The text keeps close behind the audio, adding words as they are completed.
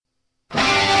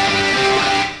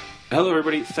Hello,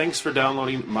 everybody. Thanks for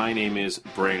downloading. My name is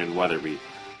Brandon Weatherby.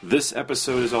 This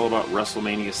episode is all about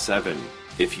WrestleMania 7.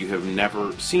 If you have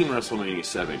never seen WrestleMania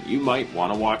 7, you might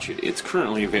want to watch it. It's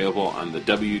currently available on the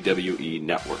WWE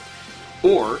Network.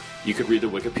 Or you could read the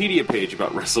Wikipedia page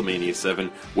about WrestleMania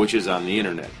 7, which is on the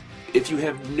internet. If you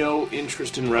have no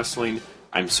interest in wrestling,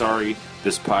 I'm sorry,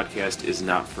 this podcast is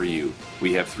not for you.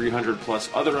 We have 300 plus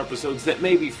other episodes that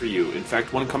may be for you. In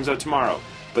fact, one comes out tomorrow.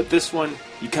 But this one,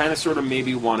 you kind of sort of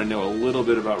maybe want to know a little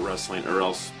bit about wrestling, or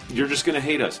else you're just going to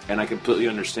hate us, and I completely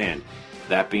understand.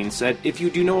 That being said, if you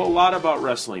do know a lot about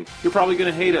wrestling, you're probably going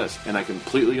to hate us, and I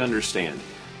completely understand.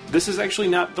 This is actually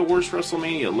not the worst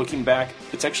WrestleMania. Looking back,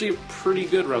 it's actually a pretty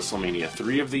good WrestleMania.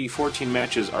 3 of the 14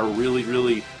 matches are really,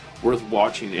 really worth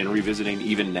watching and revisiting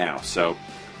even now, so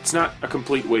it's not a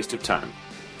complete waste of time.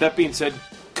 That being said,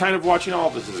 kind of watching all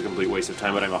of this is a complete waste of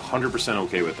time, but I'm 100%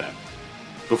 okay with that.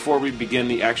 Before we begin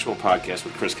the actual podcast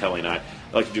with Chris Kelly and I'd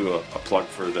like to do a plug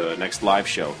for the next live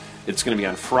show. It's going to be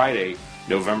on Friday,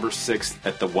 November 6th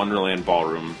at the Wonderland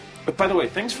Ballroom. But by the way,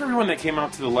 thanks for everyone that came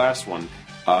out to the last one.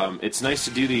 It's nice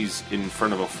to do these in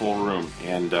front of a full room,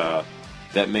 and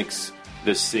that makes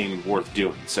this seem worth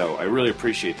doing. So I really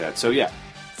appreciate that. So yeah,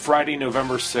 Friday,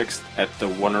 November 6th at the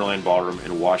Wonderland Ballroom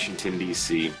in Washington,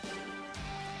 D.C.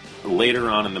 Later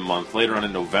on in the month, later on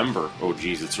in November, oh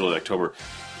geez, it's really October,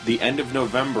 the end of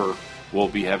November, we'll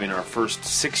be having our first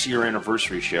 6-year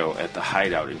anniversary show at the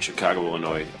Hideout in Chicago,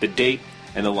 Illinois. The date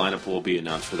and the lineup will be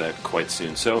announced for that quite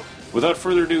soon. So, without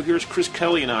further ado, here's Chris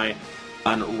Kelly and I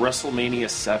on WrestleMania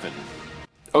 7.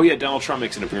 Oh yeah, Donald Trump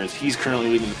makes an appearance. He's currently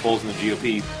leading the polls in the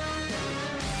GOP.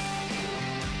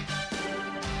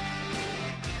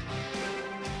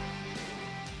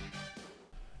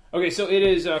 Okay, so it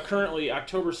is currently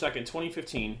October 2nd,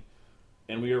 2015,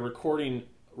 and we are recording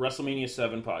WrestleMania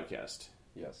 7 podcast.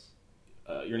 Yes.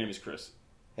 Your name is Chris.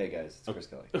 Hey guys, it's Chris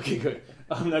Kelly. Okay, good.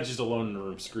 I'm not just alone in the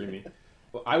room screaming.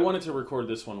 Well, I wanted to record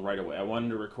this one right away. I wanted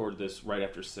to record this right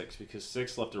after 6 because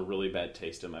 6 left a really bad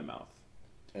taste in my mouth.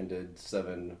 And did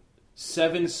 7...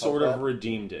 7 sort of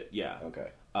redeemed it, yeah. Okay.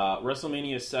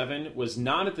 WrestleMania 7 was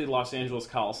not at the Los Angeles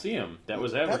Coliseum. That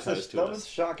was advertised to us. That was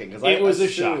shocking. Because It was a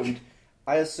shock.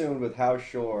 I assumed with how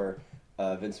sure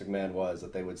Vince McMahon was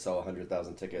that they would sell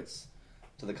 100,000 tickets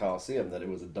to the Coliseum that it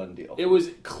was a done deal. It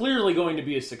was clearly going to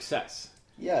be a success.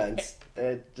 Yeah,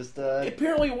 it just...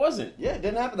 Apparently it wasn't. Yeah, it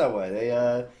didn't happen that way.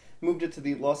 They moved it to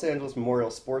the Los Angeles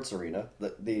Memorial Sports Arena,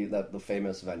 the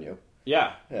famous venue.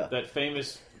 Yeah, Yeah. That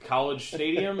famous college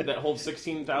stadium that holds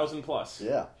 16,000 plus.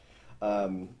 Yeah.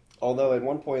 Although at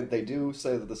one point they do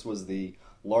say that this was the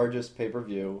largest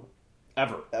pay-per-view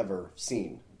ever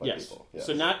seen by people. Yes.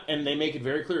 So and they make it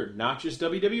very clear, not just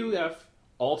WWF,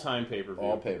 all-time pay-per-view.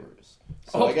 All pay-per-views.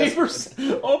 So All papers.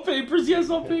 All papers, yes,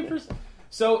 all papers.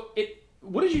 So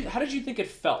how did you think it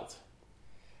felt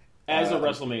as a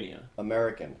WrestleMania?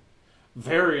 American.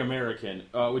 Very American.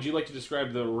 Would you like to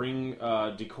describe the ring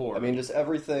decor? I mean, just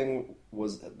everything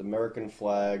was American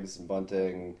flags,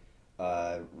 bunting,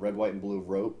 red, white, and blue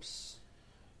ropes.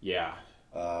 Yeah.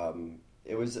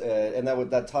 It was, and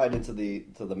that tied into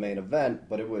the main event,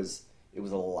 but it was a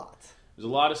lot. There's a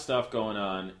lot of stuff going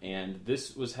on, and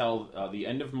this was held the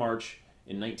end of March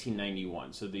in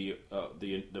 1991. So the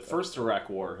first Iraq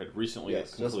War had recently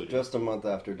concluded. Just a month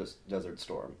after Desert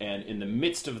Storm, and in the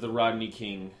midst of the Rodney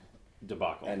King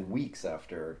debacle, and weeks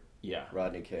after. Yeah.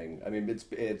 Rodney King. I mean,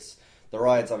 it's the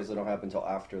riots obviously don't happen until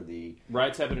after the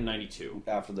riots happened in '92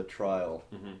 after the trial,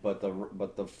 but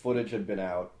the footage had been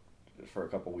out for a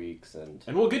couple weeks, and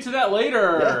we'll get to that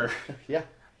later. Yeah.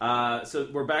 So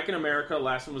we're back in America.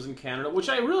 Last one was in Canada, which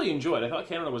I really enjoyed. I thought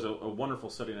Canada was a wonderful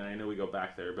setting, and I know we go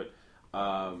back there. But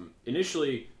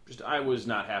initially, I was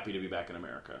not happy to be back in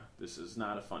America. This is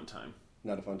not a fun time.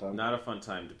 Not a fun time? Not a fun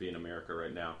time to be in America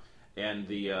right now. And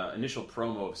the initial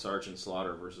promo of Sergeant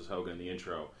Slaughter versus Hogan, the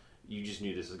intro, you just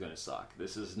knew this is going to suck.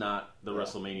 This is not the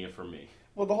WrestleMania for me.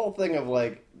 Well, the whole thing of,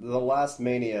 like, the last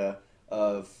Mania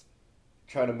of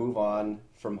trying to move on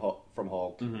from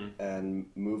Hulk and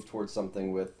move towards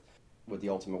something with the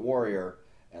Ultimate Warrior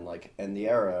and like end the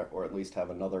era, or at least have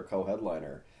another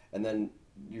co-headliner, and then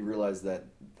you realize that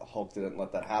Hulk didn't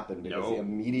let that happen because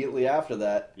immediately after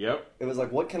that, it was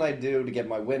like, what can I do to get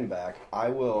my win back? I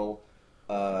will.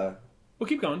 We'll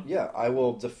keep going. Yeah, I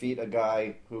will defeat a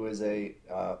guy who is a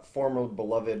former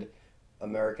beloved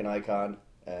American icon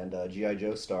and G.I.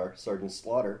 Joe star, Sergeant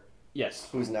Slaughter. Yes.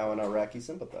 Who's now an Iraqi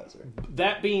sympathizer.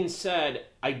 That being said,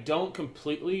 I don't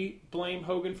completely blame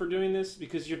Hogan for doing this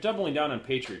because you're doubling down on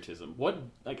patriotism.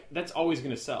 That's always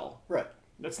going to sell. Right.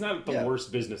 That's not the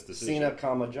worst business decision.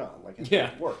 Cena, John.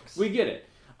 It works. We get it.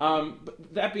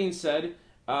 But that being said,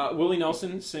 Willie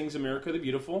Nelson sings America the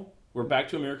Beautiful. We're back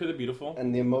to America the Beautiful.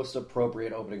 And the most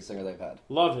appropriate opening singer they've had.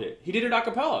 Loved it. He did it a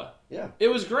cappella. Yeah. It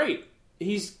was great.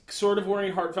 He's sort of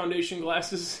wearing Heart Foundation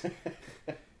glasses.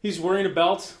 He's wearing a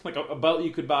belt, like a belt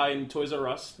you could buy in Toys R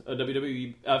Us, a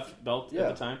WWF belt at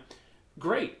the time.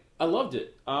 Great. I loved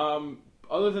it.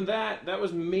 Other than that, that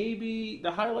was maybe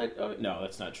the highlight of it. No,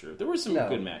 that's not true. There were some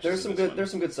good matches. There's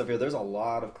some good stuff here. There's a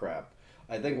lot of crap.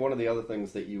 I think one of the other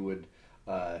things that you would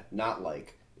not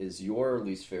like is your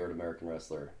least favorite American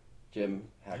wrestler, Jim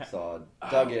Hacksaw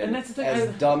Duggan, and that's the thing, as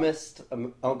dumbest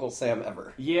Uncle Sam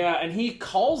ever. Yeah, and he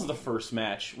calls the first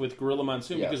match with Gorilla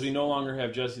Monsoon because we no longer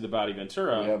have Jesse the Body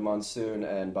Ventura. We have Monsoon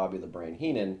and Bobby the Brain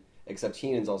Heenan, except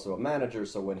Heenan's also a manager,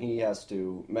 so when he has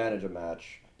to manage a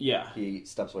match, he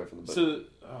steps away from the book.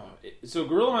 So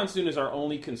Gorilla Monsoon is our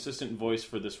only consistent voice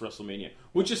for this WrestleMania,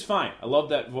 which is fine. I love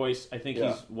that voice. I think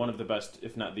he's one of the best,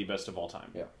 if not the best of all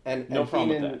time. Yeah, and problem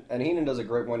with that. And Heenan does a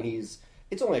great one.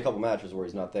 It's only a couple matches where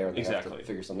he's not there, and they have to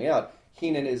figure something out.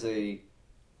 Heenan is a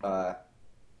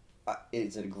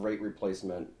great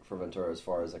replacement for Ventura as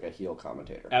far as like a heel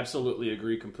commentator. Absolutely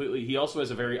agree completely. He also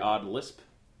has a very odd lisp.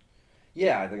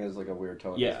 Yeah, I think there's like a weird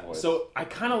tone in his voice. So I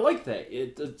kind of like that.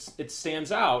 It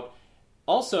stands out.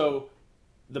 Also,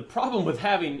 the problem with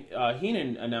having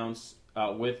Heenan announce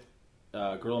with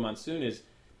Gorilla Monsoon is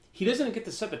he doesn't get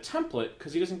to set the template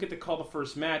because he doesn't get to call the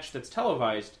first match that's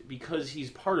televised because he's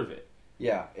part of it.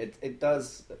 Yeah, it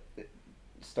does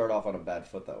start off on a bad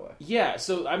foot that way. Yeah,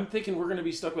 so I'm thinking we're going to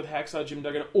be stuck with Hacksaw Jim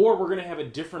Duggan, or we're going to have a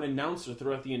different announcer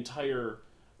throughout the entire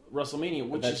WrestleMania,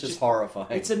 which that's is just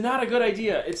horrifying. It's not a good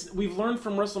idea. We've learned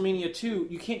from WrestleMania 2,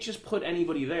 you can't just put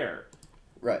anybody there.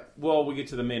 Right. Well, we get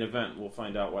to the main event, we'll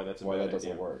find out why that's a bad idea. Why that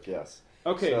doesn't work, yes.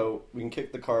 Okay. So we can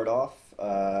kick the card off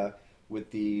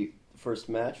with the first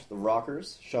match, the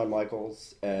Rockers, Shawn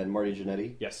Michaels and Marty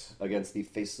Jannetty. Yes. Against the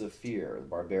Faces of Fear, the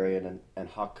Barbarian and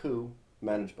Haku,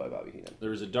 managed by Bobby Heenan.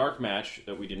 There was a dark match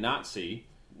that we did not see,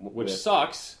 which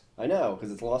sucks. I know,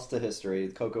 because it's lost to history.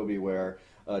 Coco Beware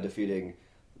defeating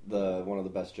one of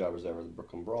the best jobbers ever, the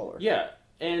Brooklyn Brawler. Yeah,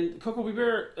 and Coco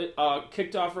Beware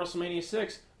kicked off WrestleMania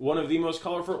 6, one of the most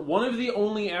colorful, one of the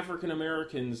only African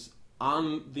Americans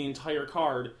on the entire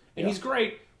card, and he's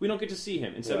great. We don't get to see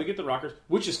him. Instead, we get the Rockers,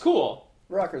 which is cool.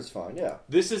 Rockers fine, yeah.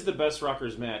 This is the best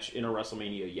Rockers match in a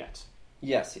WrestleMania yet.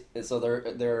 Yes, so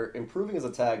they're improving as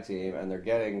a tag team, and they're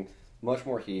getting much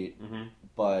more heat,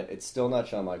 but it's still not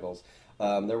Shawn Michaels.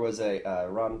 There was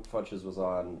Ron Funches was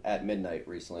on at midnight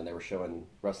recently, and they were showing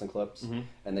wrestling clips,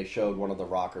 and they showed one of the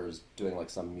Rockers doing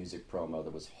like some music promo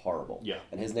that was horrible. Yeah.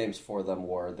 And his names for them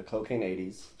were the Cocaine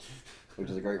 80s, which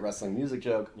is a great wrestling music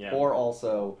joke, or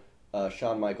also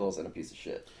Shawn Michaels and a piece of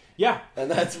shit. Yeah. And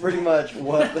that's pretty much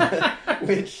what,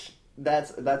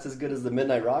 that's as good as the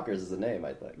Midnight Rockers as a name,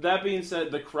 I think. That being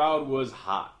said, the crowd was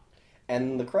hot.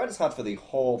 And the crowd is hot for the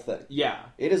whole thing. Yeah.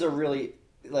 It is a really,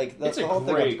 like, that's the whole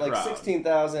thing. Like,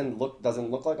 16,000 doesn't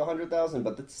look like 100,000,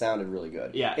 but it sounded really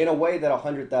good. Yeah. In a way that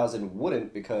 100,000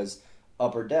 wouldn't, because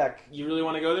Upper Deck... You really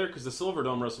want to go there? Because the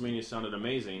Silverdome WrestleMania sounded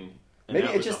amazing. Maybe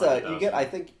it's just I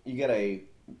think you get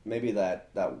maybe that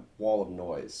wall of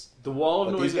noise. The wall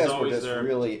of noise is always there.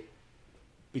 Really...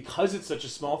 Because it's such a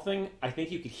small thing, I think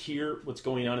you could hear what's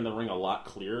going on in the ring a lot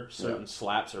clearer. Certain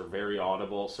slaps are very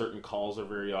audible. Certain calls are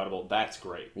very audible. That's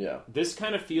great. Yeah. This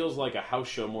kind of feels like a house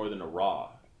show more than a Raw,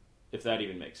 if that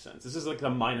even makes sense. This is like the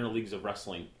minor leagues of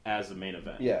wrestling as the main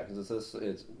event. Yeah, because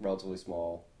it's relatively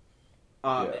small.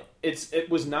 It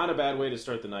was not a bad way to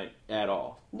start the night at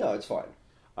all. No, it's fine.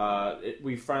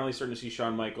 We finally starting to see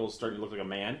Shawn Michaels starting to look like a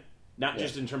man. Not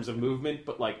just in terms of movement,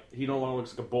 but like he no longer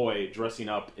looks like a boy dressing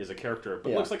up as a character,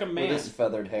 but looks like a man. With his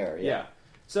feathered hair, yeah.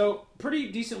 So, pretty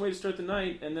decent way to start the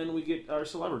night, and then we get our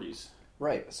celebrities.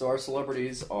 Right. So our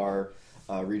celebrities are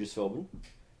Regis Philbin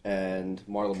and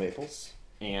Marla Maples.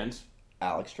 And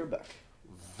Alex Trebek.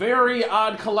 Very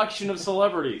odd collection of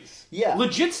celebrities. Yeah.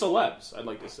 Legit celebs, I'd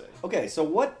like to say. Okay, so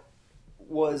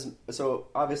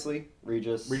obviously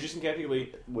Regis and Kathy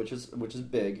Lee, which is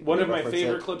big. One of my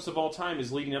favorite clips of all time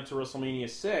is leading up to WrestleMania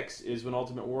 6 is when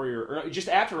Ultimate Warrior, or just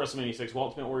after WrestleMania 6, when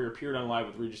Ultimate Warrior appeared on live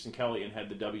with Regis and Kelly and had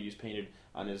the W's painted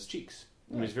on his cheeks.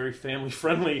 He was very family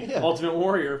friendly. Ultimate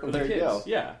Warrior for the kids. You go.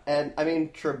 Yeah, and I mean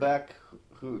Trebek,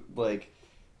 who like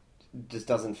just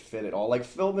doesn't fit at all. Like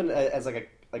Philbin as like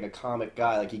a comic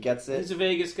guy, like he gets it. He's a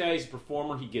Vegas guy. He's a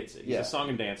performer. He gets it. He's a song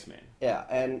and dance man. Yeah,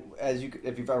 and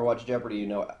if you've ever watched Jeopardy, you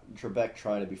know Trebek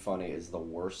trying to be funny is the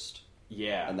worst.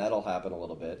 Yeah, and that'll happen a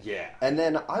little bit. Yeah, and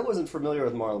then I wasn't familiar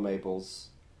with Marla Maples.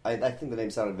 I think the name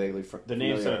sounded vaguely familiar. The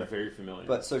name sounded very familiar.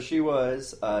 But so she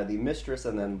was the mistress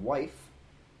and then wife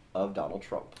of Donald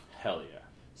Trump. Hell yeah.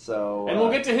 So, and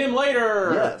we'll get to him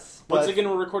later. Yes. Once again,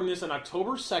 we're recording this on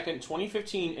October 2nd,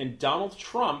 2015, and Donald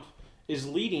Trump is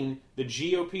leading the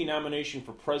GOP nomination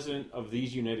for president of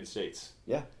these United States.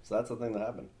 Yeah, so that's the thing that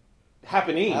happened.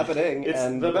 Happening. It's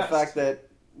and the best. fact that,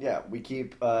 we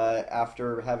keep,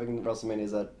 after having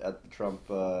WrestleManias at the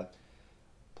Trump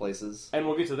places. And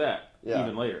we'll get to that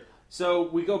even later. So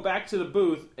we go back to the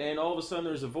booth, and all of a sudden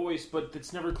there's a voice, but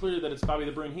it's never clear that it's Bobby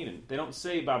the Brain Heenan. They don't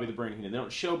say Bobby the Brain Heenan. They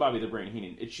don't show Bobby the Brain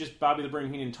Heenan. It's just Bobby the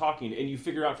Brain Heenan talking, and you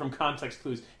figure out from context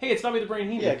clues, hey, it's Bobby the Brain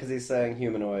Heenan. Yeah, because he's saying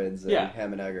humanoids and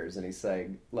ham and eggers, and he's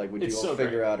saying, like, would you all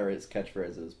figure out, or his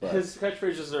catchphrases. But his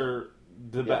catchphrases are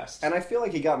the best. And I feel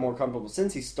like he got more comfortable.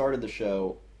 Since he started the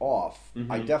show off,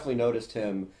 I definitely noticed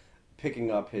him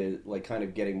picking up his, like, kind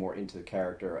of getting more into the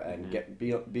character and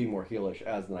being more heelish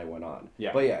as the night went on.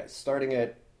 Yeah. But starting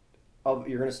it,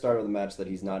 you're going to start with a match that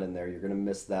he's not in there. You're going to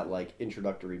miss that, like,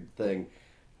 introductory thing.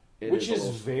 Which is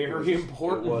very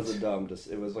important. It was a dumb...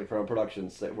 It was, like, from a production...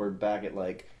 We're back at,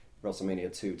 like,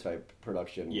 WrestleMania 2 type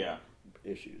production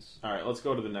issues. All right, let's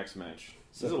go to the next match.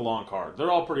 This is a long card.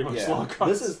 They're all pretty much long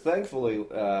cards. This is, thankfully...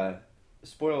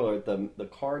 spoiler alert, the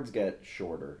cards get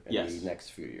shorter in the next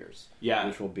few years. Yeah.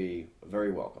 Which will be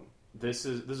very welcome. This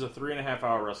is a 3.5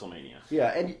 hour WrestleMania. Yeah,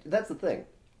 and that's the thing.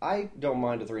 I don't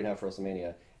mind a 3.5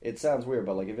 WrestleMania. It sounds weird,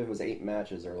 but like if it was 8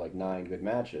 matches or like 9 good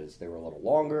matches, they were a little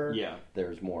longer. Yeah.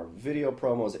 There's more video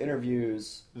promos,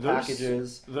 interviews,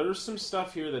 packages. There's some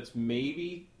stuff here that's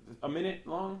maybe a minute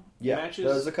long. Yeah. Matches.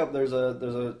 There's a couple. There's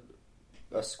a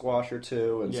squash or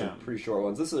two and some pretty short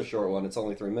ones. This is a short one. It's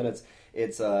only 3 minutes.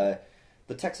 It's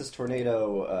the Texas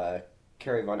Tornado,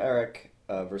 Kerry Von Erich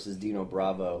versus Dino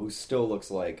Bravo, who still looks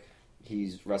like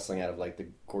he's wrestling out of like the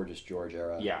Gorgeous George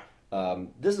era. Yeah.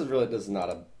 This is not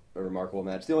a remarkable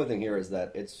match. The only thing here is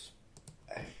that it's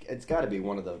got to be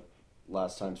one of the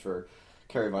last times for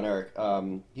Kerry Von Erich.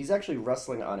 He's actually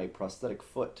wrestling on a prosthetic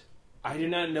foot. I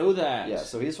did not know that. Yeah,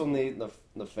 so he's from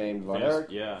the famed Von Erich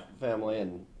family,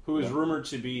 and who is rumored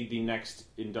to be the next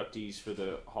inductees for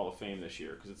the Hall of Fame this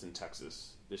year because it's in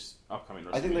Texas. This upcoming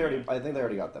WrestleMania. I think they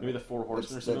already got them. Maybe the Four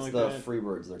Horsemen or something like that. It's the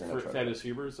Freebirds they're going to try. Fabulous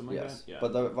Freebirds, something like that. Yeah.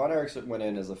 But the Von Erichs went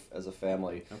in as a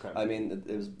family. Okay. I mean,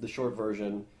 it was the short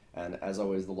version, and as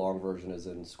always, the long version is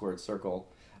in squared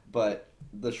circle. But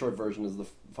the short version is the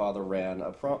father ran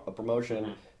a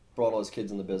promotion, brought all his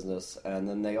kids in the business, and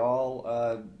then they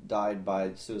all died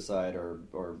by suicide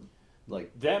or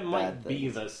like that might be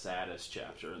the saddest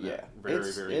chapter. In that very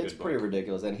it's good pretty book.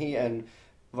 ridiculous. And he and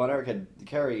Von Erich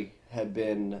Kerry had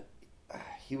been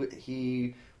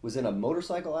he was in a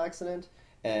motorcycle accident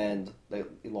and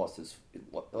he lost his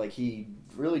he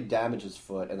really damaged his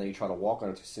foot, and then he tried to walk on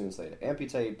it too soon, so they had to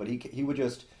amputate. But he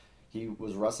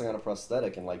was wrestling on a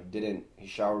prosthetic and he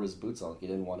showered his boots on. He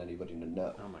didn't want anybody to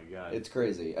know. Oh my god, it's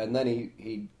crazy. And then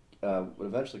he would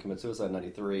eventually commit suicide in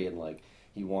 '93, and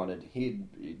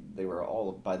they were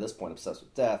all by this point obsessed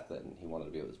with death, and he wanted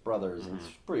to be with his brothers. And it's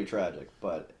pretty tragic,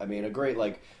 but I mean a great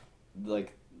like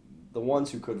the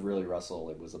ones who could really wrestle.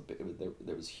 It was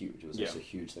huge. It was just a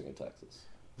huge thing in Texas.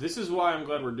 This is why I'm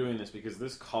glad we're doing this, because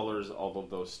this colors all of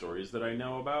those stories that I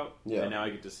know about, and now I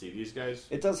get to see these guys.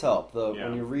 It does help, though.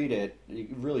 When you read it,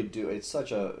 you really do. It's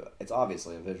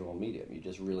obviously a visual medium. You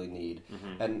just really need,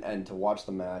 and to watch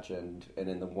the match, and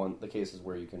in the cases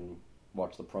where you can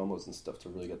watch the promos and stuff to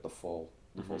really get the full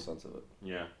sense of it.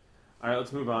 Yeah. All right,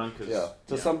 let's move on.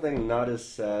 Something not as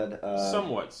sad.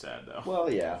 Somewhat sad, though.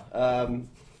 Well, yeah.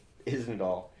 Isn't it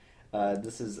all?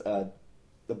 This is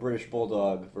the British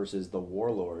Bulldog versus the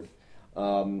Warlord.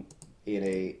 Well,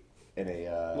 the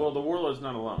Warlord's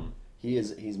not alone.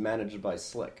 He's managed by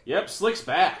Slick. Yep, Slick's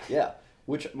back. Yeah.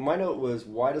 Which my note was,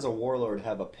 why does a Warlord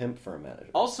have a pimp for a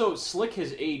manager? Also, Slick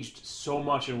has aged so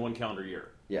much in one calendar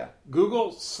year. Yeah.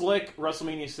 Google Slick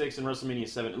WrestleMania 6 and WrestleMania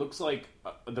 7. It looks like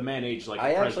the man aged like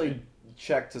I actually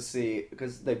checked to see,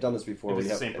 because they've done this before. If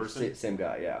it's the same person? Same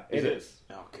guy, yeah. It is.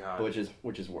 Oh, God.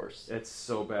 Which is worse. It's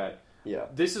so bad. Yeah.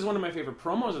 This is one of my favorite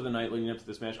promos of the night leading up to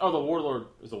this match. Oh, the Warlord.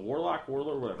 Is the Warlock?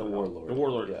 Warlord? Whatever. The Warlord. The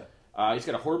Warlord. Yeah. He's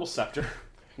got a horrible scepter.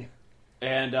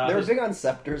 And they were big on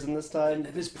scepters in this time.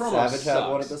 His promo Savage sucks. had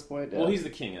one at this point. Yeah. Well, he's the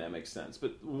king, and that makes sense.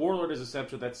 But Warlord is a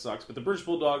scepter, that sucks. But the British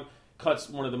Bulldog cuts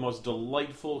one of the most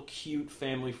delightful, cute,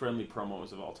 family-friendly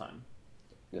promos of all time.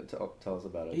 Yeah, tell us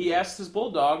about it. He asks his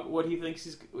Bulldog what he thinks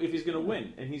if he's going to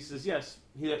win, and he says yes.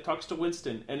 He talks to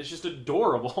Winston, and it's just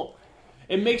adorable.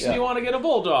 It makes me want to get a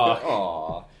Bulldog.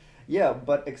 Aww. Yeah,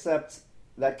 but except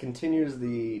that continues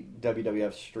the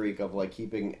WWF streak of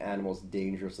keeping animals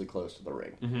dangerously close to the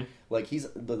ring. Mm-hmm. Like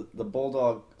the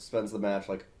Bulldog spends the match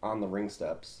on the ring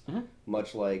steps,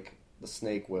 much like the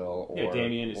Snake will, or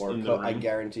Damien is or in the room. I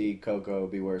guarantee Coco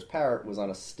Beware's parrot was on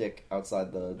a stick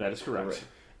outside the. That is correct. the ring.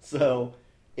 So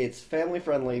it's family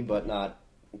friendly, but not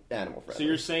animal friendly. So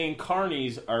you're saying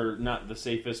carnies are not the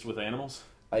safest with animals?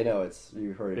 I know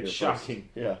you heard it. It's here first. shocking.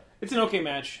 Yeah, It's an okay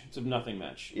match. It's a nothing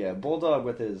match. yeah. Bulldog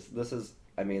with his. This is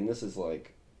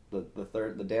like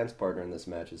the dance partner in this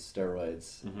match is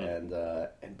steroids,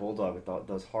 and Bulldog with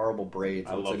those horrible braids.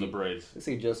 I love the braids. Looks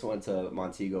like he just went to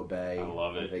Montego Bay. I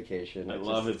love on it. vacation. I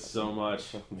love it so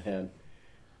much. Oh, man.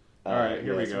 All right,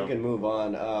 here we so go. we can move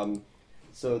on.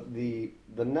 So the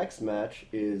next match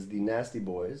is the Nasty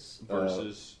Boys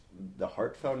Versus the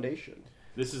Hart Foundation.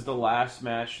 this is the last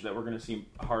match that we're going to see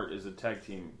Hart as a tag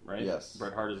team, right? Yes.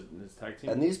 Bret Hart is his tag team.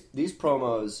 And these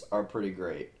promos are pretty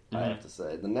great, I Mhm. have to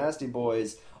say. The Nasty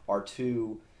Boys are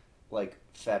two like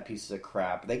fat pieces of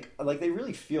crap. They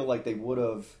really feel like they would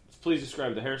have. Please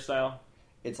describe the hairstyle.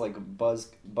 It's like buzz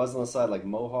on the side, like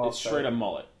mohawk. It's straight up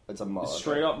mullet. It's a mullet. It's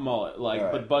straight up mullet, like, All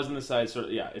right. but buzz on the side. Sort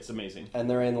of, yeah, it's amazing. And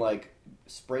they're in like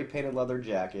spray painted leather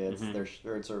jackets. Mhm. Their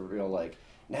shirts are real like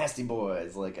Nasty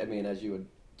Boys. Like as you would.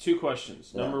 2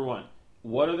 questions. Yeah. Number 1,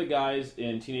 what are the guys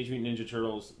in Teenage Mutant Ninja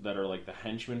Turtles that are like the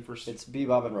henchmen for? It's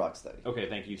Bebop and Rocksteady. Okay,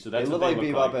 thank you. So They that's look what like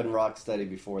they Bebop like. and Rocksteady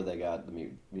before they got the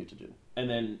mutagen. And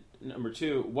then number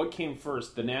 2, what came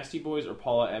first, the Nasty Boys or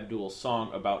Paula Abdul's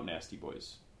song about Nasty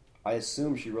Boys? I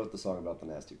assume she wrote the song about the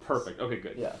Nasty Boys. Perfect. Okay,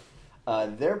 good. Yeah.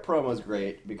 Their promo's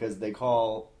great because they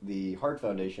call the Hart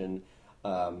Foundation,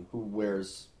 who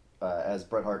wears, as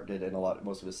Bret Hart did in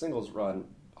most of his singles run,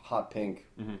 hot pink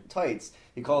tights.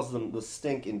 He calls them the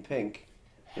Stink in Pink,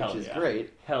 which Hell is yeah.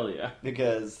 great Hell yeah.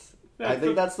 because I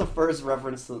think that's the first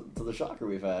reference to the Shocker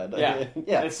we've had. Yeah.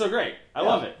 Yeah. It's so great. I Yeah.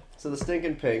 love it. So the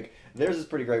Stinkin' Pink, theirs is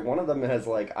pretty great. One of them has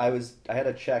like I had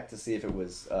to check to see if it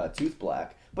was tooth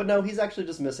black, but no, he's actually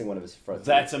just missing one of his front teeth.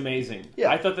 That's amazing.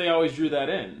 Yeah. I thought they always drew that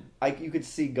in. You could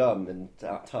see gum and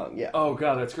tongue. Yeah. Oh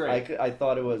god, that's great. I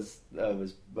thought it was,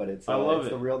 but it's I love it's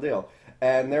it. the real deal.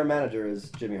 And their manager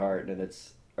is Jimmy Hart, and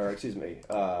it's it's Jimmy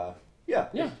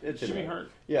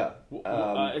Hart. Yeah.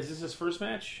 Is this his first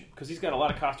match? Because he's got a lot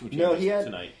of costume changes No, he had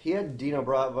tonight. Dino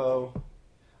Bravo.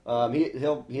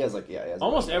 He has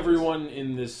Almost everyone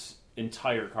in this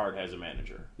entire card has a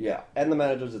manager. Yeah, and the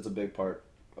managers, it's a big part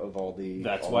of all the.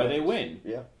 That's all why the they matches. win.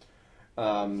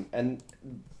 Yeah. And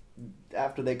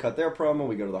after they cut their promo,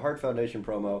 we go to the Hart Foundation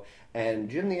promo, and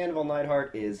Jim the Anvil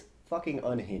Neidhart is fucking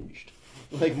unhinged.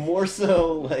 Like more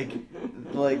so,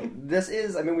 like this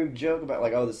is. I mean, we joke about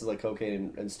like, oh, this is like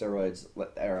cocaine and steroids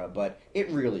era, but it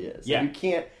really is. Yeah. You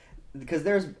can't because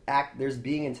there's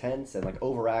being intense and like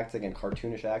overacting and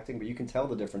cartoonish acting, but you can tell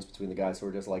the difference between the guys who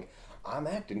are just like, I'm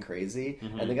acting crazy,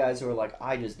 and the guys who are like,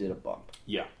 I just did a bump,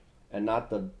 Yeah. and not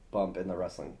the bump in the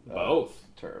wrestling Both.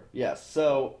 term. Yes.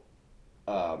 So,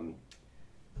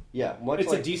 yeah, much It's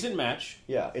like a decent match.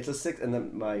 yeah, it's a six, and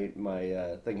then my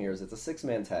thing here is it's a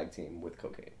 6-man tag team with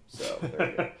cocaine. So there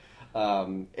you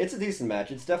go. It's a decent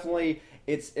match. It's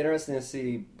interesting to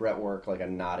see Bret work like a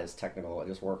not as technical,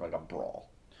 just work like a brawl.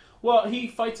 Well, he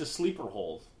fights a sleeper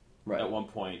hold Right. at one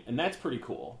point, and that's pretty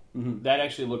cool. Mhm. That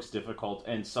actually looks difficult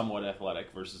and somewhat athletic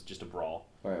versus just a brawl.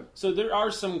 Right. So there are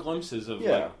some glimpses of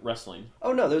Yeah. like wrestling.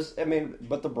 Oh no,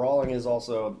 but the brawling is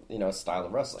also a style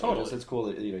of wrestling. Totally. It's cool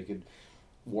that you could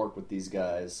work with these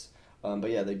guys.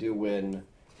 But yeah, they do win.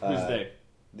 Who's they?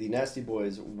 The Nasty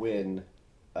Boys win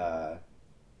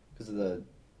because of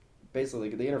basically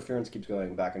the interference keeps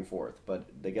going back and forth, but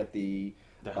they get the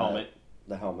helmet.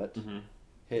 The helmet. hmm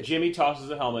Hit. Jimmy tosses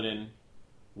the helmet in.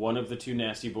 One of the two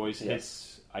Nasty Boys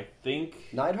hits. I think.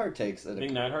 Neidhart takes it. I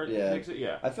think Neidhart takes it.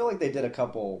 Yeah. I feel like they did a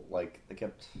couple. Like they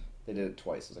did it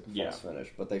twice as like a false Yeah. finish,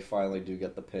 but they finally do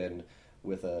get the pin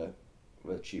with a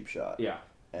cheap shot. Yeah.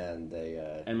 And they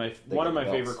And they one get of my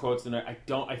belts. favorite quotes in there.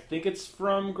 I think it's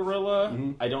from Gorilla.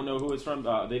 Mhm. I don't know who it's from.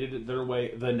 They did it their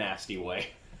way, the nasty way.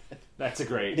 That's a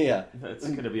great. Yeah. That's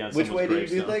going to be on Which someone's way do you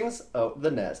do gravestone. things? Oh,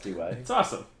 the nasty way. It's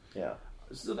awesome. Yeah.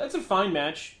 So that's a fine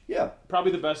match. Yeah.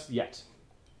 Probably the best yet.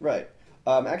 Right.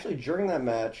 Actually, during that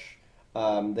match,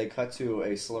 they cut to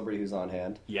a celebrity who's on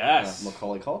hand. Yes.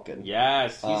 Macaulay Culkin.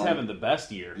 Yes. He's Um, having the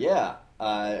best year. Yeah.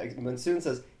 Monsoon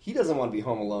says he doesn't want to be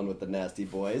home alone with the Nasty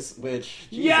Boys, which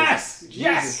Yes! Jesus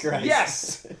Yes! Christ.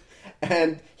 Yes!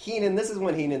 And Heenan, this is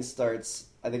when Heenan starts.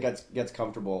 I think gets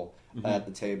comfortable Mm-hmm. at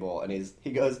the table, and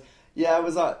he goes, "Yeah, I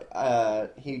was on."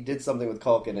 He did something with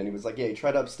Culkin, and he was like, "Yeah, he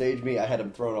tried to upstage me. I had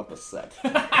him thrown off the set."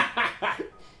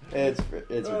 It's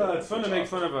It's fun to make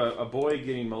fun of a boy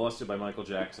getting molested by Michael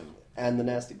Jackson. And the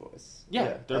Nasty Boys.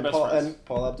 Yeah, they're and best friends. And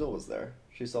Paul Abdul was there.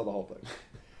 She saw the whole thing.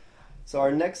 So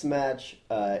our next match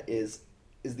is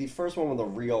is the first one with a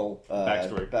real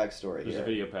backstory. There's here. a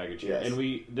video package here, Yes.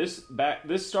 and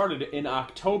this started in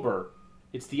October.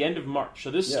 It's the end of March,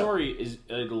 so this story is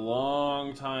a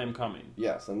long time coming.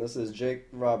 Yes, and this is Jake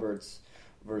Roberts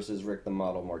versus Rick the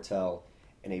Model Martel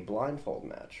in a blindfold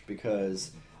match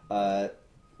because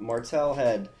Martel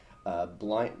had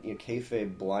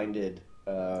kayfabe blinded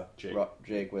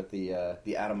Jake with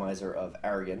the atomizer of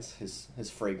arrogance, his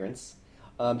fragrance,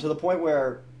 to the point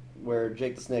where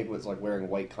Jake the Snake was like wearing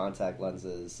white contact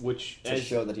lenses, to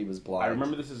show that he was blind. I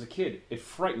remember this as a kid. It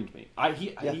frightened me.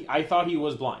 I thought he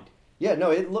was blind. Yeah,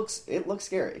 no, it looks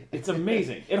scary. It's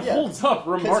amazing. It holds up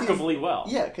remarkably well.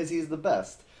 Yeah, because he's the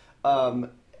best.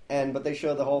 But they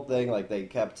showed the whole thing like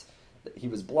he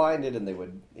was blinded,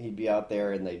 and he'd be out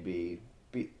there, and they'd be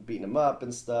beating him up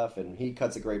and stuff. And he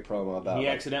cuts a great promo about he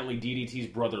accidentally DDT's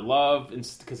brother Love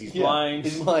because he's blind.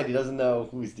 He's blind. He doesn't know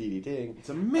who he's DDTing. It's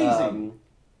amazing.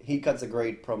 He cuts a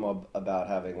great promo about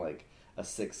having like a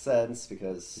sixth sense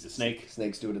because he's a snake.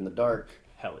 Snakes do it in the dark.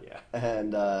 Hell yeah.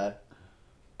 And the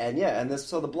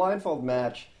blindfold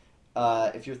match.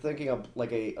 If you're thinking of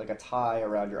like a tie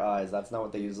around your eyes, that's not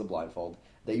what they use as a blindfold.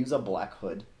 They use a black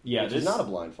hood. Yeah, which is not a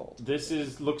blindfold. This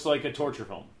looks like a torture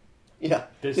film. Yeah,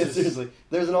 seriously.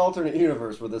 There's an alternate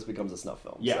universe where this becomes a snuff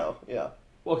film. Yeah. So, yeah.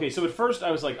 Okay, so at first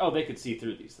I was like, oh, they could see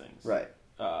through these things. Right.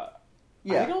 I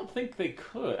don't think they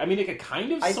could. I mean, they could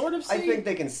kind of, sort of see. I think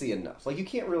they can see enough. Like, you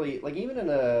can't really, like, even in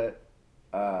a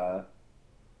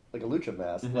lucha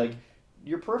mask, like,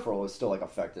 your peripheral is still, like,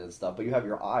 affected and stuff, but you have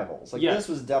your eye holes. Like, this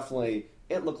was definitely,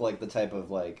 it looked like the type of,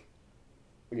 like,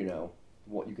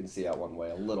 what you can see out one way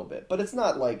a little bit. But it's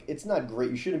not, like, it's not great.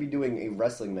 You shouldn't be doing a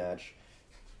wrestling match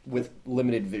with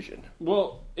limited vision.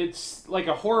 Well, it's like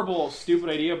a horrible, stupid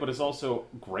idea, but it's also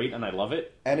great, and I love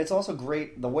it. And it's also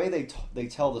great. The way they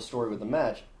tell the story with the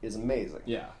match is amazing.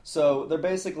 Yeah. So they're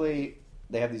basically,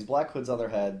 they have these black hoods on their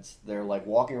heads. They're like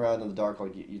walking around in the dark,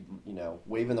 like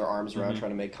waving their arms around,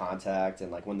 trying to make contact.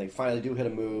 And like when they finally do hit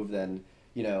a move, then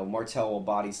Martel will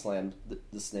body slam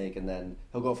the Snake, and then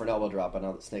he'll go for an elbow drop. But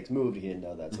now the Snake's moved, he didn't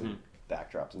know that, so he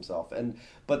backdrops himself.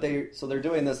 But they're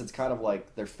doing this. It's kind of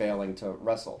like they're failing to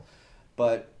wrestle,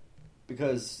 but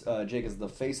because Jake is the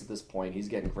face at this point, he's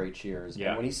getting great cheers.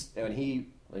 Yeah. And when he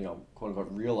quote unquote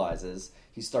realizes,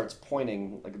 he starts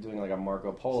pointing, like doing like a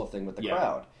Marco Polo thing with the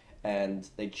crowd, and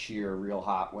they cheer real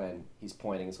hot when he's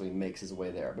pointing. So he makes his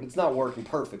way there, but it's not working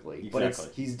perfectly. Exactly.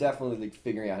 But he's definitely like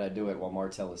figuring out how to do it while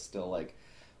Martel is still like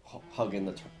hugging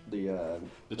the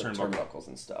turnbuckles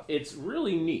and stuff. It's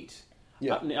really neat.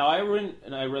 Yeah. Now I read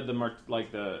the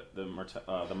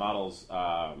model's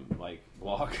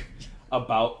blog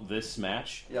about this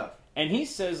match. Yeah. And he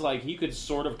says like he could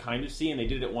sort of kind of see, and they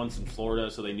did it once in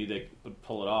Florida, so they knew they would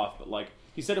pull it off. But like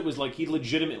he said, it was like he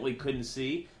legitimately couldn't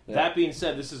see. Yeah. That being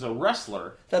said, this is a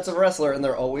wrestler. That's a wrestler, and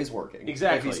they're always working.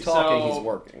 Exactly. If he's talking, he's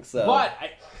working. So, but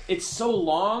it's so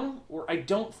long where I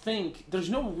don't think there's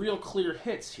no real clear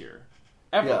hits here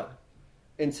ever. Yeah.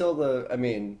 Until the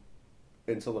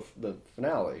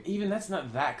finale. Even that's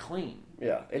not that clean.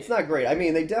 Yeah, it's not great. I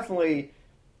mean,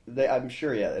 I'm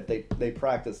sure, if they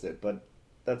practiced it, but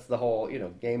that's the whole,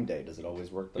 game day. Does it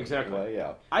always work the way?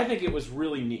 Yeah. I think it was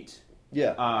really neat.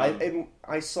 Yeah.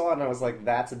 I saw it and I was like,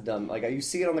 that's a dumb, like, you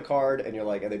see it on the card and you're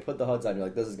like, and they put the HUDs on, you're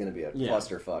like, this is going to be a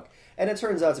clusterfuck. And it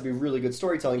turns out to be really good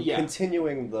storytelling,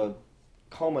 continuing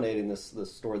culminating this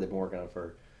story they've been working on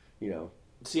for,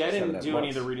 See, I didn't do any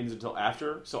of the readings until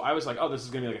after, so I was like, oh, this is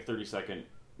going to be like a 30-second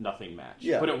nothing match.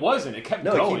 Yeah. But it wasn't. It kept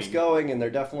going. It keeps going, and they're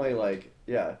definitely,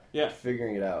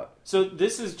 figuring it out. So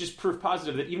this is just proof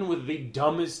positive that even with the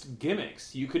dumbest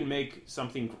gimmicks, you can make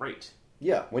something great.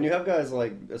 Yeah, when you have guys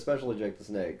like, especially Jake the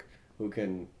Snake, who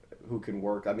can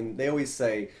work. I mean, they always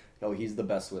say, he's the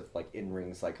best with, like,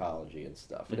 in-ring psychology and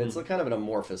stuff. And it's kind of an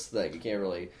amorphous thing. You can't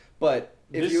really... But...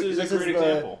 This is a great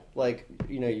example. Like,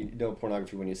 you know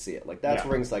pornography when you see it. Like, that's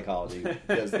ring psychology.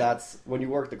 Because that's when you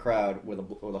work the crowd with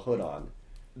a hood on.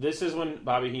 This is when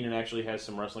Bobby Heenan actually has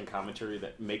some wrestling commentary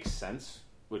that makes sense,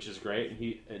 which is great.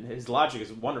 And his logic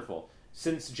is wonderful.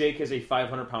 Since Jake is a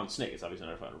 500-pound snake, it's obviously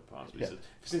not 500 pounds, but he says,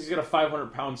 since he's got a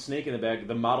 500-pound snake in the bag,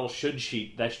 the model should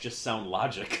cheat. That's just sound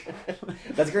logic.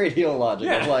 That's great heel logic.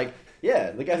 Yeah. It's like,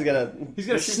 the guy's got He's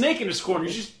got a snake in his corner.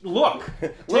 You just look.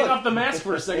 Take off the mask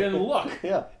for a second and look.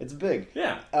 Yeah, it's big.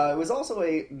 Yeah. It was also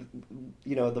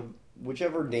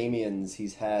whichever Damians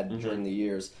he's had during the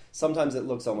years, sometimes it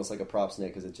looks almost like a prop snake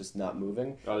because it's just not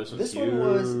moving. Oh, this one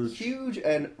was huge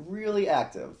and really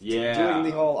active. Yeah. Doing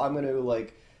the whole, I'm going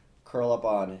to, curl up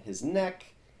on his neck.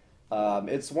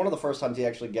 It's one of the first times he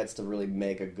actually gets to really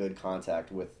make a good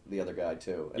contact with the other guy,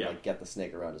 too, and get the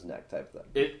snake around his neck type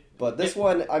thing. But this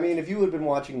one, I mean, if you had been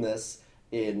watching this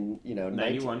in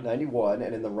 91. 91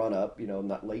 and in the run up,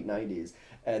 not late 90s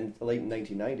and late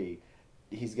 1990.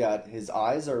 He's got his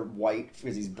eyes are white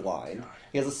because he's blind.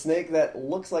 He has a snake that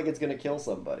looks like it's going to kill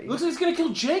somebody. Looks like it's going to kill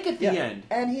Jake at the end.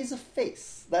 And he's a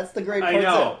face. That's the great part. I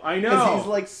know. Because he's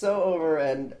like so over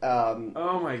and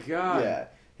oh my god. Yeah.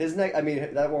 His neck. I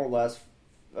mean, that won't last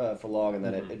for long, and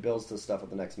then it builds to stuff at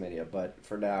the next Mania. But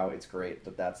for now, it's great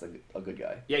that that's a good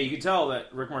guy. Yeah, you can tell that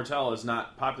Rick Martel is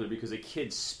not popular because a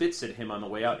kid spits at him on the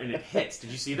way out, and it hits. Did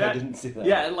you see that? I didn't see that.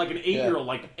 Yeah, like an 8-year-old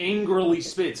angrily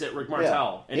spits at Rick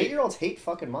Martel. Yeah. 8-year-olds hate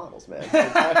fucking models, man. I'm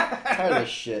tired of this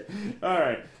shit. All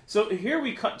right. So here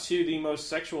we cut to the most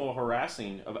sexual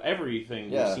harassing of everything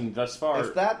we've seen thus far.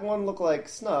 If that one looked like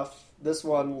snuff, this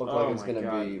one looked like it's going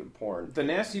to be porn. The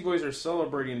Nasty Boys are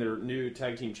celebrating their new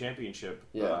tag team championship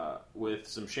with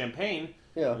some champagne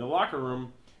in the locker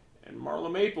room, and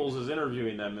Marla Maples is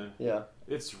interviewing them. And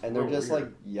they're just weird.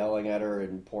 like yelling at her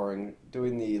and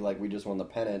doing the we just won the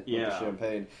pennant with the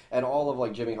champagne, and all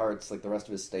of Jimmy Hart's the rest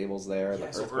of his stables there.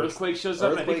 Yeah, so Earthquake shows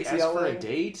up and I think asks for a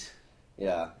date.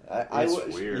 Yeah,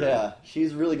 It's weird. Yeah,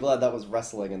 she's really glad that was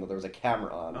wrestling and that there was a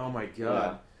camera on. Oh my god!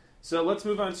 Yeah. So let's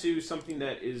move on to something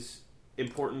that is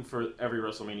important for every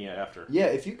WrestleMania after. Yeah,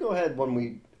 if you go ahead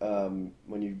when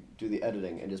you do the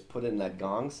editing and just put in that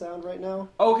gong sound right now.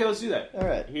 Oh, okay, let's do that. All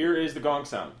right, here is the gong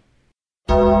sound.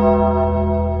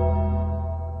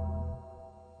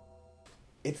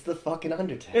 It's the fucking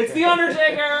Undertaker. It's the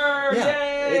Undertaker!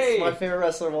 Yay! It's my favorite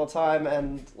wrestler of all time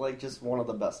and just one of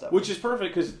the best ever. Which is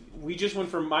perfect because we just went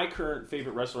from my current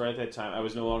favorite wrestler at that time. I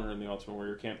was no longer in the Ultimate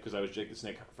Warrior camp because I was Jake the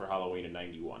Snake for Halloween in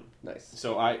 91. Nice.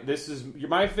 So this is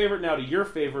my favorite now to your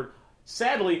favorite.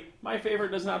 Sadly, my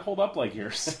favorite does not hold up like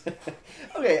yours.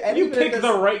 Okay, and you pick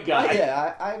the right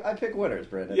guy. I pick winners,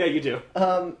 Brandon. Yeah, you do.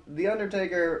 The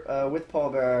Undertaker with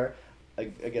Paul Bearer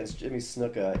against Jimmy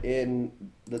Snuka in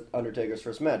the Undertaker's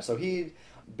first match. So he'd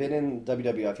been in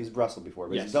WWF. He's wrestled before,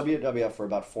 but he's WWF for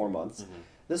about 4 months. Mm-hmm.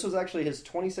 This was actually his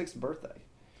 26th birthday.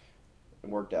 It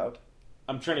worked out.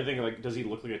 I'm trying to think, does he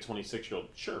look like a 26-year-old?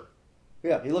 Sure.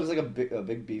 Yeah, he looks like a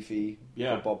big beefy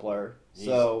football player.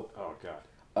 Oh,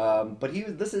 God. But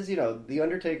this is, the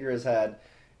Undertaker has had...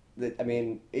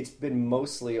 it's been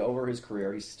mostly over his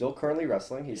career. He's still currently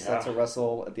wrestling. He's set to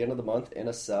wrestle at the end of the month in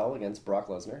a cell against Brock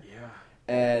Lesnar. Yeah.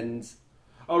 And...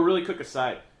 Oh, really quick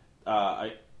aside.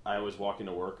 I was walking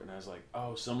to work and I was like,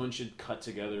 oh, someone should cut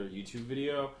together a YouTube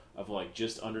video of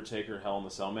just Undertaker Hell in the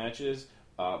Cell matches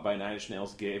by Nine Inch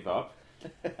Nails Gave Up.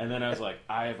 And then I was like,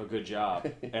 I have a good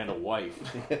job and a wife.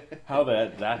 How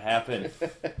that happened?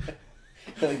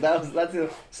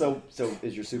 So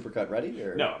is your supercut ready?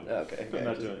 Or? No. Okay. I'm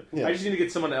not doing it. Yeah. I just need to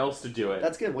get someone else to do it.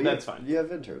 That's good. Well, that's fine. You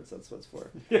have interns. That's what it's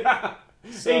for. Yeah.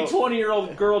 So, a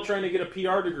 20-year-old girl trying to get a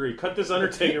PR degree. Cut this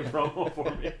Undertaker promo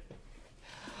for me.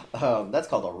 That's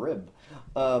called a rib.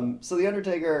 So the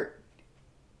Undertaker,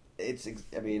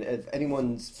 if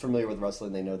anyone's familiar with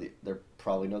wrestling, they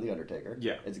probably know the Undertaker.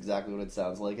 Yeah, it's exactly what it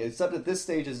sounds like. Except at this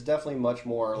stage, it's definitely much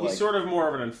more. He's sort of more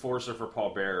of an enforcer for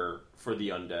Paul Bearer for the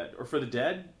undead or for the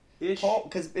dead ish.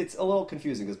 Because it's a little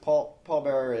confusing because Paul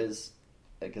Bearer is,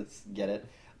 get it.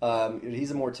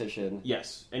 He's a mortician.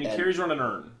 Yes, and he carries around an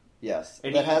urn. Yes,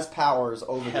 and that has powers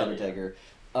over the Undertaker.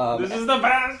 Yeah. This is the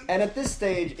best! And at this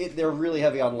stage, they're really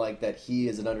heavy on that he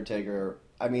is an Undertaker.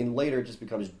 Later it just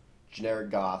becomes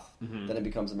generic goth, then it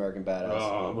becomes American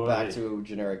Badass, back to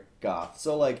generic goth.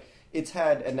 So it's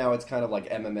had, and now it's kind of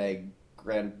MMA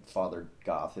grandfather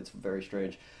goth. It's very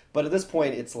strange. But at this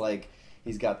point, it's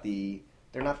he's got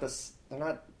they're not the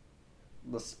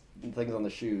things on the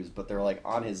shoes, but they're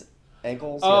on his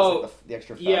ankles. Oh, the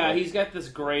extra fabric. Yeah, he's got this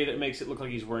gray that makes it look like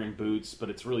he's wearing boots, but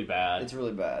it's really bad. It's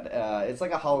really bad. It's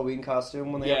like a Halloween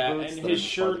costume when they have boots. And his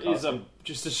shirt is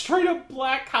just a straight up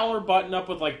black collar button up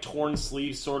with torn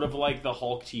sleeves, sort of like the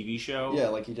Hulk TV show.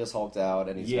 Yeah, he just hulked out,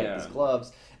 and he's got his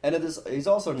gloves. And he's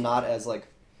also not as the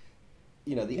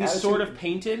he's attitude, sort of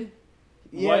painted.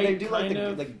 Yeah, white, they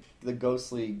do the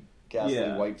ghostly,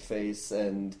 ghastly white face,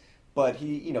 but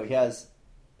he has.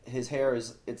 His hair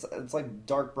is it's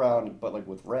dark brown, but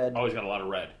with red. Oh, he's got a lot of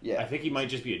red. Yeah, I think he might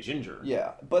just be a ginger.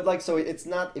 Yeah, but so it's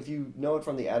not, if you know it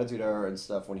from the Attitude Era and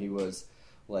stuff when he was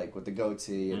with the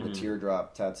goatee and the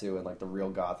teardrop tattoo and the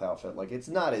real goth outfit. It's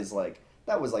not as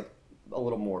that was a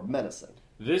little more menacing.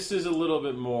 This is a little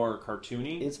bit more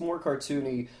cartoony. It's more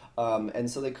cartoony, and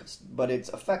so but it's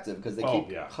effective because they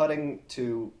keep cutting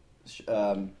to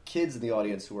kids in the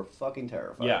audience who are fucking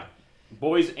terrified. Yeah,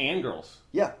 boys and girls.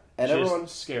 Yeah. And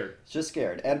everyone's scared. Just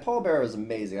scared. And Paul Bearer is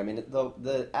amazing.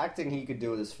 The acting he could do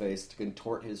with his face, to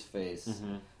contort his face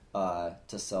to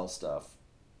sell stuff,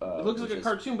 It looks like a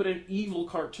cartoon, but an evil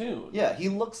cartoon. Yeah, he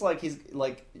looks like he's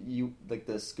like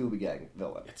the Scooby Gang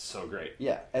villain. It's so great.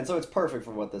 Yeah, and so it's perfect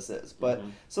for what this is. But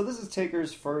so this is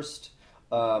Taker's first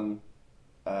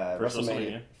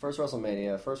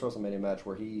WrestleMania match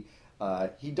where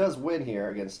he does win here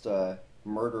against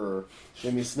murderer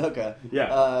Jimmy Snuka.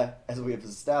 As we have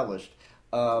established.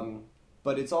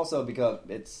 But it's also because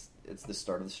it's the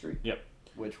start of the streak. Yep.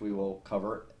 Which we will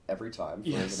cover every time for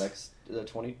the next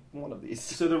 21 of these.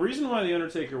 So the reason why The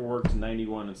Undertaker worked in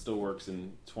 91 and still works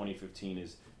in 2015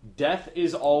 is death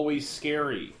is always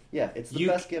scary. Yeah, it's the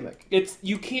best gimmick. It's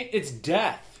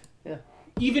death. Yeah.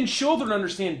 Even children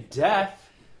understand death.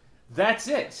 That's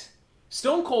it.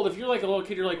 Stone Cold, if you're like a little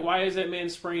kid, you're like, why is that man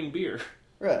spraying beer?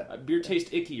 Right. Beer tastes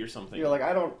icky or something. You're like,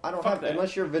 I don't have that.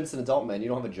 Unless you're Vincent Adult Man, you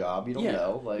don't have a job, you don't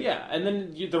know. Like, and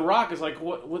then The Rock is like,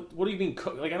 what do you mean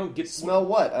cook? Like, I don't get... Smell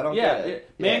what? I don't get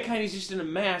it. Mankind is just in a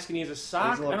mask and he has a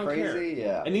sock. He's a little crazy, care.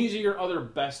 Yeah. And these are your other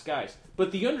best guys.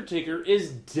 But The Undertaker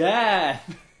is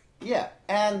death. Yeah,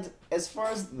 and as far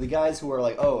as the guys who are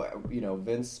like,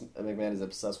 Vince McMahon is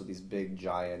obsessed with these big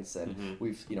giants, and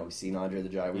we've seen Andre the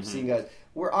Giant. We've seen guys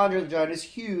where Andre the Giant is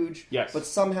huge, but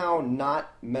somehow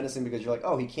not menacing because you're like,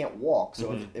 oh, he can't walk.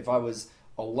 So if I was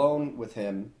alone with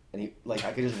him and he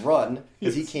I could just run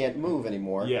because he can't move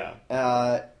anymore. Yeah.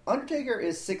 Undertaker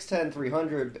is 6'10",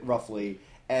 300 roughly,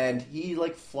 and he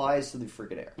flies through the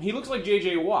freaking air. He looks like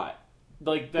J.J. Watt.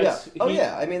 That's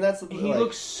I mean that's he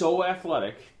looks so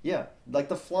athletic. Yeah, like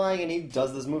the flying, and he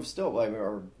does this move still,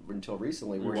 or until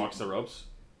recently. Where he walks the ropes.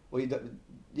 Well, he can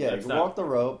walk the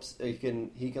ropes. He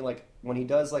can when he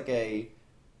does the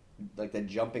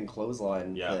jumping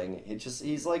clothesline thing.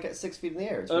 He's at 6 feet in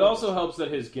the air. It also helps that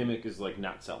his gimmick is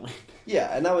not selling.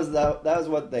 Yeah, and that was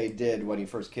what they did when he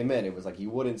first came in. It was he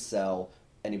wouldn't sell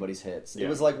anybody's hits. Yeah. It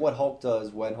was like what Hulk does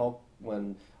when Hulk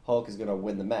is going to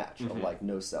win the match of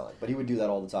no selling. But he would do that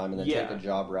all the time and then take a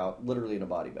job route literally in a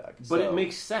body bag. But it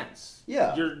makes sense.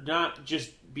 Yeah. You're not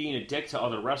just being a dick to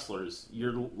other wrestlers.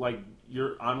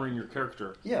 You're honoring your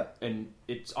character. Yeah. And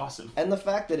it's awesome. And the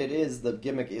fact that the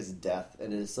gimmick is death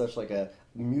and it is such a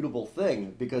mutable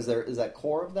thing because there is that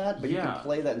core of that, but you can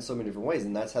play that in so many different ways,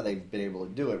 and that's how they've been able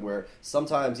to do it, where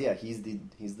sometimes he's the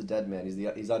dead man.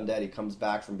 He's undead. He comes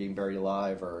back from being buried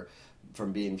alive or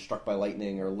from being struck by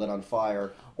lightning or lit on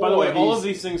fire. By the way, all of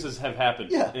these things have happened.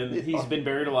 Yeah. And he's been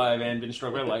buried alive and been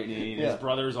struck by lightning. His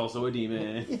brother is also a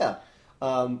demon. Yeah.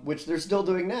 Which they're still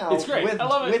doing now. It's great. I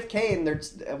love it. With Kane, who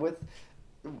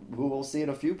we'll see in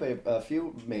a few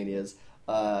Manias,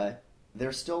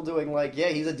 they're still doing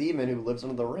he's a demon who lives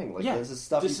under the ring. This is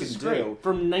stuff you can do.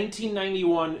 From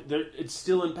 1991, it's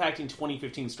still impacting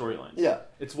 2015 storylines. Yeah.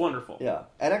 It's wonderful. Yeah.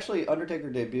 And actually,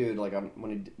 Undertaker debuted,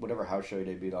 whatever house show he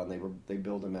debuted on, they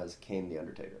billed him as Kane the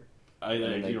Undertaker. I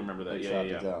do remember that.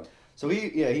 It down. So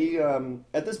he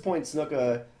at this point,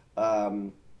 Snuka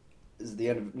is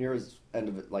near his end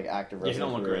of active wrestling. He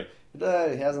don't look great.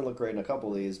 He hasn't looked great in a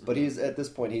couple of these, but at this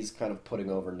point he's kind of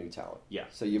putting over new talent. Yeah.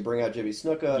 So you bring out Jimmy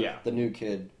Snuka, the new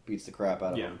kid beats the crap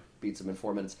out of him, beats him in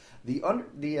 4 minutes. The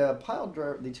pile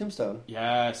driver, the tombstone,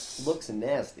 looks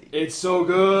nasty. It's so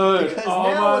good. Because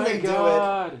now when they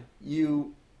God.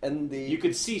 do it, you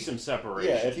could see some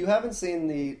separation. Yeah, if you haven't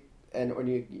seen when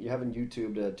you haven't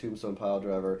YouTubed a tombstone pile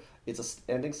driver, it's a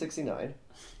ending 69.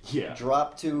 Yeah.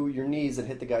 Drop to your knees and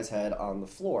hit the guy's head on the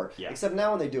floor. Yeah. Except now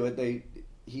when they do it, the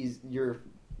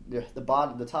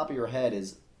top of your head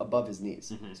is above his knees,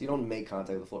 so you don't make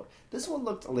contact with the floor. This one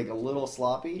looked a little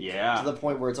sloppy, to the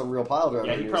point where it's a real pile driver.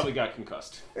 Yeah, he probably got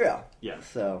concussed. Yeah.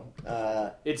 So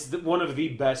it's one of the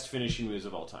best finishing moves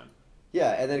of all time.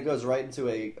 Yeah, and then it goes right into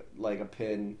a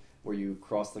pin where you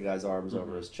cross the guy's arms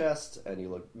over his chest and you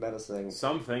look menacing.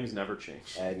 Some things never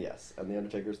change. And the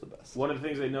Undertaker's the best. One of the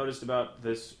things I noticed about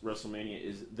this WrestleMania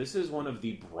is this is one of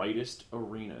the brightest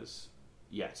arenas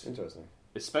yet. Interesting.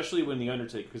 Especially when the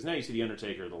Undertaker, because now you see the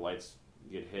Undertaker, the lights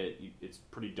get hit, it's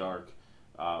pretty dark.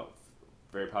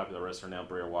 Very popular wrestler now,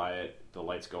 Bray Wyatt, the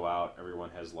lights go out,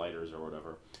 everyone has lighters or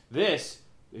whatever. There's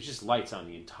just lights on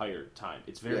the entire time.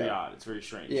 It's very odd. It's very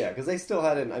strange. Yeah, because they still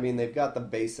hadn't. I mean, they've got the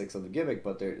basics of the gimmick,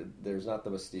 but there's not the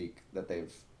mystique that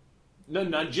they've. No,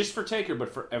 not just for Taker,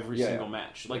 but for every single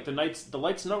match. The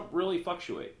lights don't really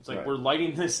fluctuate. It's we're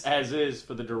lighting this as is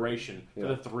for the duration for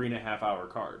the 3.5 hour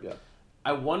card. Yeah.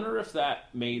 I wonder if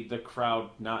that made the crowd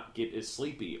not get as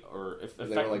sleepy, or if they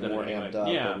were more amped up.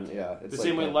 Yeah, and, it's the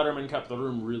same way Letterman kept the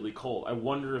room really cold. I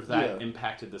wonder if that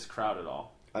impacted this crowd at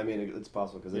all. I mean, it's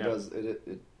possible because it does.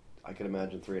 I can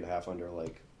imagine 3.5 under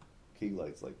key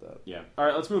lights like that. Yeah. All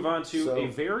right, let's move on to a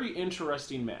very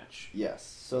interesting match. Yes.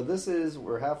 So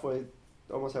we're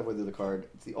almost halfway through the card.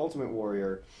 It's the Ultimate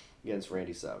Warrior against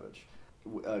Randy Savage.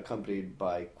 accompanied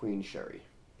by Queen Sherry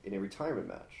in a retirement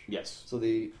match. Yes. So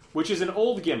which is an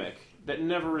old gimmick that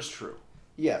never is true.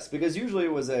 Yes, because usually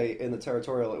it was in the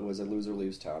territorial it was a loser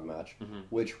leaves town match,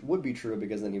 which would be true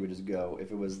because then he would just go.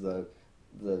 If it was the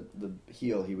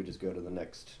heel, he would just go to the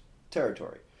next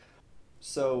territory.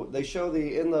 So they show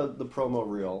in the promo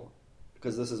reel,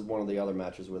 because this is one of the other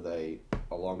matches with a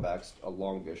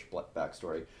longish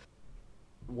backstory.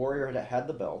 Warrior had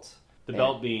the belt. The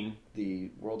belt being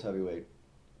the World Heavyweight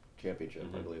Championship,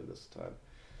 I believe, this time.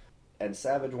 And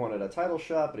Savage wanted a title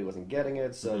shot, but he wasn't getting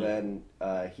it. So then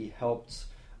he helped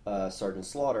Sergeant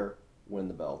Slaughter win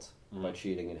the belt by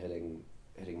cheating and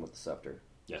hitting with the scepter.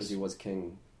 Yes, because he was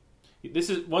king. This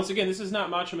is not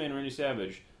Macho Man Randy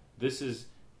Savage. This is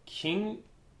King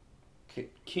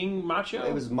Macho.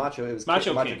 It was Macho. It was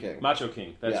Macho King. Macho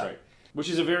King. That's right. Which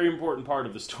is a very important part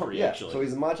of the story, actually. So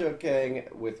he's Macho King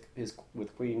with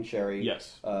Queen Sherry.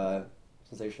 Yes.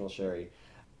 Sensational Sherry.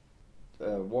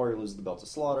 Warrior loses the belt to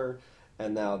Slaughter,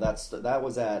 and now that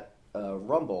was at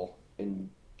Rumble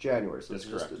in January. So that's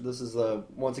correct. This is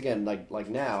once again like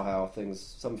now how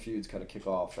some feuds kind of kick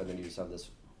off, and then you just have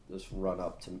this run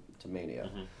up to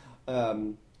Mania.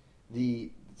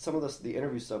 Some of the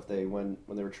interview stuff when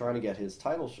they were trying to get his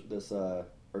title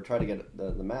or try to get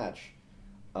the match.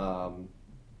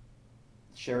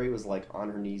 Sherry was like on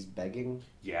her knees begging.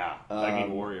 Yeah,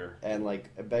 begging Warrior. And like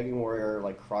a begging Warrior,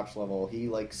 like crotch level. He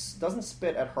like doesn't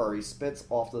spit at her. He spits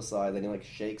off to the side. Then he like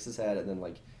shakes his head and then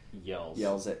like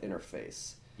yells it in her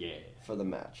face. Yeah. For the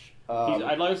match.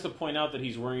 I'd like us to point out that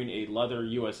he's wearing a leather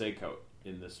USA coat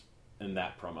in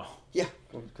that promo. Yeah,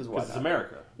 because why not? It's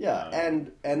America. Yeah,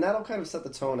 and that'll kind of set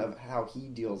the tone of how he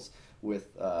deals with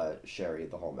Sherry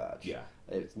the whole match. Yeah,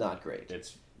 it's not great.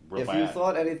 It's real if bad. you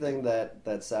thought anything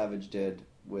that Savage did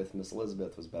with Miss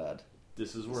Elizabeth was bad,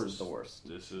 this is worse. This is the worst.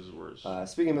 This is worse.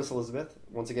 Speaking of Miss Elizabeth,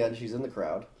 once again, she's in the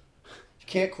crowd. She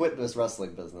can't quit this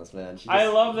wrestling business, man. I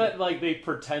love that, like, they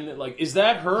pretend that, like, is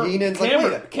that her? Heenan's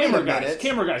camera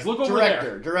guys, look over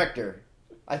there. Director.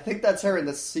 I think that's her in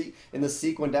the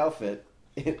sequined outfit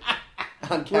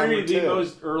on camera wearing too. the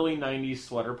most early '90s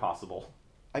sweater possible.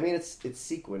 I mean, it's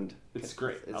sequined. It's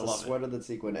great. It's I a love sweater that's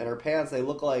sequined, and her pants they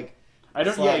look like. You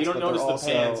don't notice the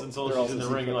also, pants until she's in the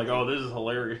ring. You're like, oh, this is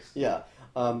hilarious. Yeah,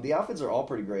 the outfits are all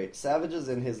pretty great. Savage is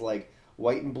in his like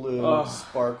white and blue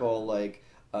sparkle like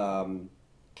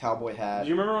cowboy hat. Do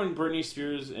you remember when Britney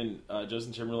Spears and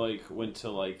Justin Timberlake went to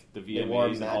like the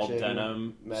VMAs in all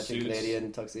denim matching suits?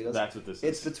 Canadian tuxedos? That's what this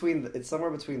is. It's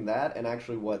somewhere between that and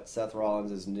actually what Seth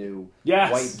Rollins' new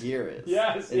yes. white gear is.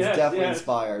 Yes, it's definitely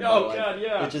inspired. Oh by, God,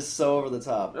 yeah. It's just so over the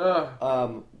top.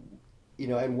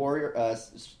 And Warrior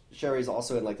Sherry's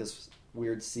also in like this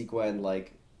weird sequin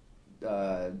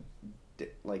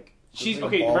She's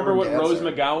okay. Remember what Rose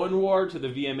McGowan wore to the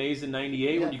VMAs in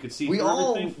 '98 when you could see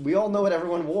everything? We all know what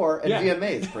everyone wore at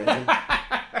VMAs, Brandon.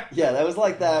 Yeah, that was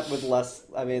like that with less.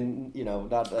 I mean,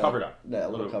 not covered up. Yeah, a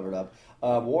little covered up.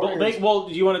 Warriors. Well,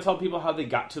 do you want to tell people how they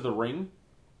got to the ring?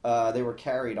 They were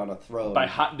carried on a throne by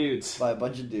hot dudes, by a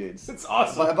bunch of dudes. It's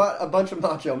awesome. By a bunch of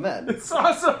macho men. It's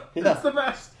awesome. Yeah. It's the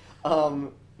best.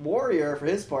 Warrior, for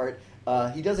his part,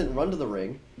 he doesn't run to the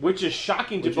ring, which is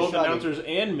shocking to both announcers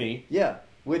and me. Yeah.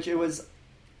 Which it was,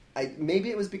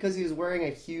 maybe it was because he was wearing a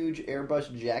huge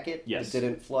airbrush jacket that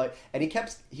didn't fly, and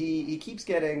he keeps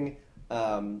getting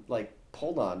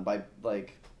pulled on by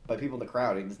people in the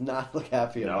crowd. He does not look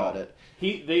happy about it.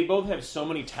 They both have so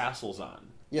many tassels on.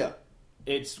 Yeah,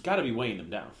 it's got to be weighing them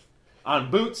down.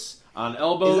 On boots, on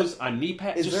elbows, on knee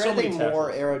pads. Is there anything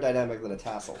more aerodynamic than a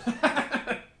tassel?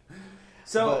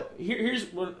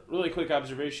 Here's one really quick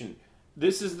observation.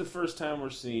 This is the first time we're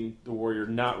seeing the Warrior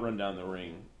not run down the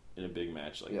ring in a big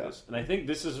match like this. And I think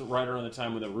this is right around the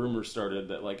time when the rumors started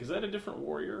that, like, is that a different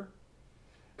Warrior?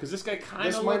 Because this guy kind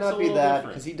of looks a little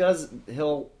different. This might not be that, because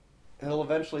he'll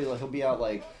eventually, he'll be out,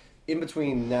 like, in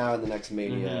between now and the next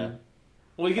Mania. Mm-hmm.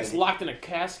 Well, he gets locked in a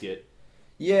casket.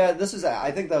 Yeah,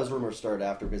 I think those rumors started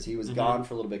after, because he was gone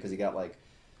for a little bit, because he got, like,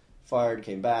 fired,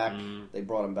 came back, they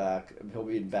brought him back. He'll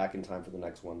be back in time for the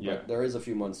next one. But there is a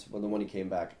few months when the one he came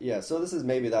back. Yeah, so this is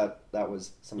maybe that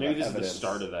was some of that evidence. Maybe this is the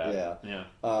start of that. Yeah.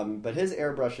 But his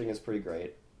airbrushing is pretty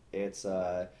great. It's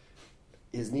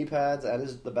his knee pads and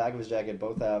the back of his jacket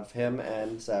both have him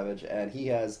and Savage, and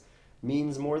he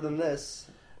means more than this.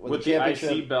 With the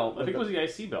IC belt. I think it was the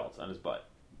IC belt on his butt.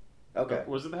 Okay.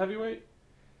 Was it the heavyweight?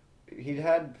 He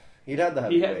had the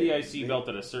heavyweight. He had the IC belt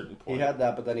at a certain point. He had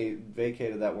that, but then he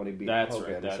vacated that when he beat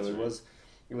Hogan. That's so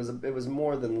it was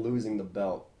more than losing the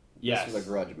belt Yes. This was a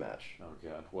grudge match. Oh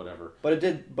god, whatever. But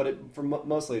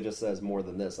mostly it just says more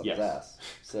than this on his ass.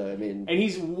 So I mean, and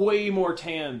he's way more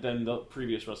tan than the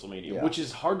previous WrestleMania, which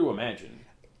is hard to imagine.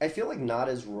 I feel like not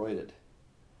as roided.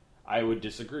 I would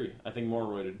disagree. I think more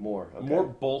roided, more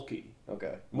bulky.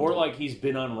 Okay, more like he's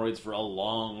been on roids for a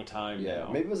long time now.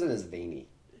 Maybe it wasn't as veiny.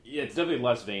 Yeah, it's definitely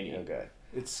less veiny. Okay,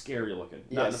 it's scary looking,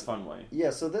 not in a fun way. Yeah.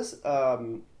 So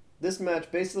this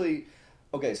match basically,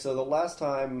 okay. So the last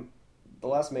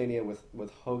Mania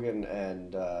with Hogan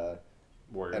and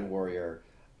Warrior,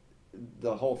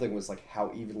 the whole thing was like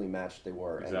how evenly matched they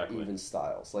were and even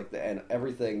styles, and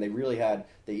everything.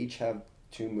 They each have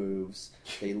 2 moves.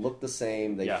 They look the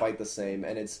same. They fight the same,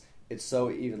 and it's so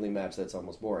evenly matched that it's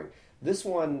almost boring. This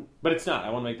one, but it's not. I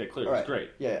want to make that clear. It's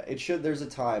great. Yeah, it should. There's a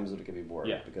times when it can be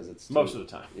boring because it's most of the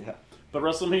time. Yeah, but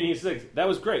WrestleMania 6, that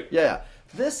was great. Yeah,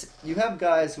 this you have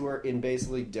guys who are in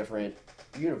basically different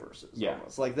universes. Yeah,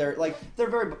 almost.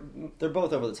 They're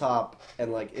both over the top,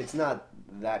 and it's not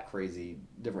that crazy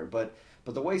different. But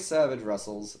the way Savage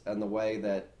wrestles and the way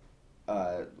that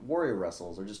Warrior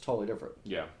wrestles are just totally different.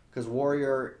 Yeah, because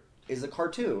Warrior is a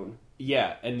cartoon.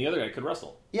 Yeah, and the other guy could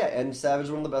wrestle. Yeah, and Savage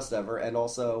is one of the best ever, and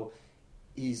also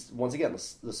he's once again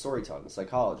the storytelling, the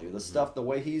psychology, the stuff, the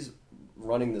way he's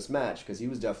running this match, because he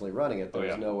was definitely running it. There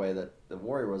was no way that the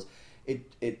Warrior was.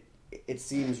 It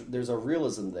seems there's a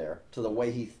realism there to the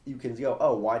way you can go,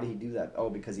 oh, why did he do that? Oh,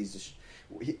 because he's just.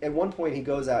 At one point, he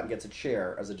goes out and gets a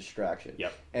chair as a distraction.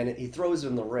 Yep. And he throws it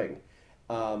in the ring.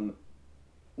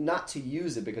 Not to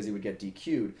use it because he would get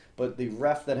DQ'd, but the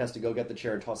ref then has to go get the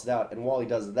chair and toss it out. And while he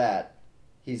does that,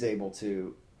 he's able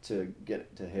to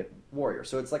hit Warrior.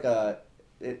 So it's like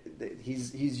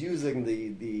he's using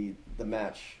the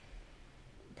match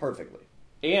perfectly.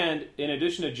 And in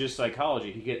addition to just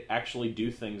psychology, he could actually do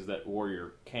things that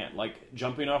Warrior can't, like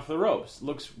jumping off the ropes.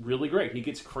 Looks really great. He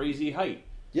gets crazy height.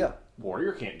 Yeah,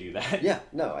 Warrior can't do that. Yeah,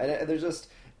 no, and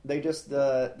they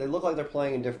look like they're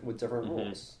playing with different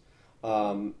rules.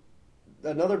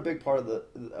 Another big part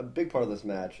of this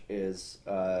match is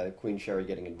Queen Sherri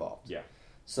getting involved. Yeah.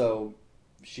 So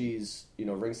she's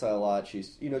ringside a lot. She's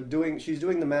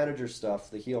doing the manager stuff,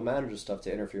 the heel manager stuff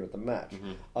to interfere with the match.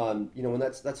 When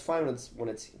that's fine when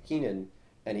it's Heenan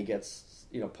and he gets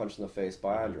punched in the face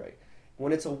by Andre.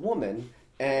 When it's a woman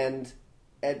and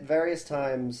at various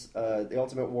times the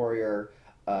Ultimate Warrior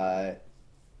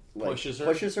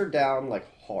pushes her down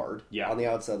hard on the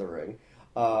outside of the ring.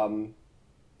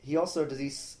 He also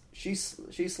she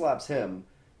slaps him,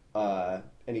 and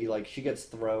she gets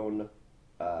thrown,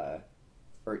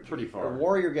 pretty far.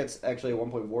 Warrior gets actually at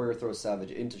one point. Warrior throws Savage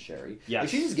into Sherri. Yeah,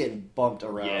 she's just getting bumped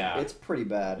around. Yeah, it's pretty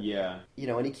bad. Yeah,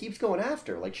 and he keeps going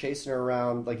after, chasing her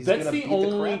around. He's that's gonna the beat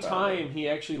only the crap time he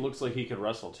actually looks like he could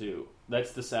wrestle too.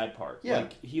 That's the sad part. Yeah,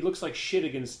 he looks like shit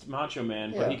against Macho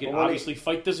Man, but he can well, obviously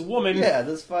fight this woman. Yeah,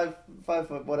 this 5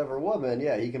 foot whatever woman.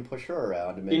 Yeah, he can push her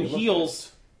around and make in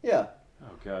heels. Yeah.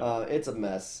 Oh god, it's a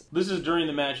mess. This is during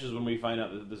the matches when we find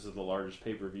out that this is the largest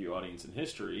pay-per-view audience in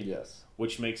history. Yes,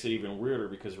 which makes it even weirder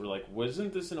because we're like,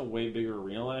 wasn't this in a way bigger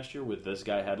arena last year with this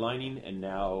guy headlining, and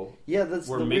now that's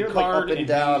we're the mid-card weird, up and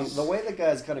down. The way the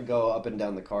guys kind of go up and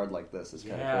down the card like this is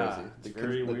kind of crazy. It's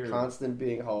very weird. The constant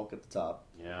being Hulk at the top.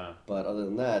 Yeah, but other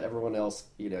than that, everyone else,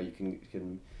 you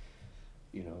can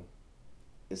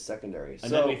is secondary.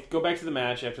 And then we go back to the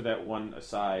match after that one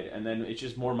aside, and then it's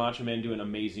just more Macho Man doing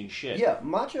amazing shit. Yeah,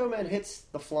 Macho Man hits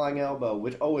the flying elbow,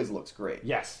 which always looks great.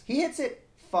 Yes. He hits it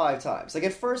 5 times.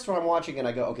 At first when I'm watching it,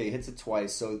 I go, okay, he hits it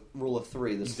twice, so rule of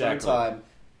 3. This third time,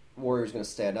 Warrior's going to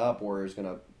stand up, Warrior's going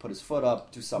to put his foot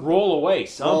up, do something. Roll away,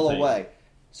 something. Roll away.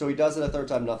 So he does it a third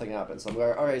time, nothing happens. So I'm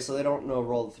going, all right, so they don't know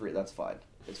roll of 3, that's fine.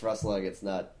 It's wrestling, it's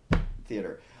not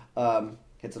theater.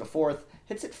 Hits it a 4th,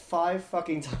 hits it 5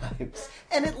 fucking times,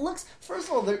 and it looks. First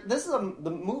of all, the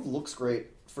move looks great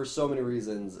for so many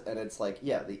reasons, and it's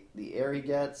the air he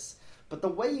gets, but the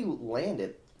way you land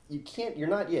it, you can't. You're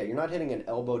not hitting an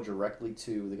elbow directly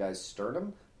to the guy's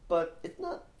sternum, but it's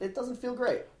not. It doesn't feel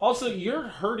great. Also, you're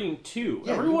hurting too.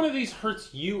 Yeah, every one of these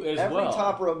hurts you as well. Every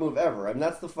top rope move ever, and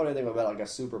that's the funny thing about a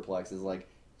superplex is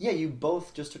you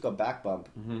both just took a back bump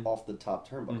off the top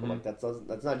turnbuckle.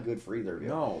 That's not good for either of you.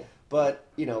 No. But,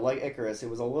 like Icarus, it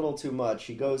was a little too much.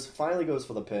 He finally goes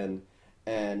for the pin,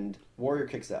 and Warrior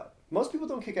kicks out. Most people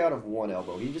don't kick out of 1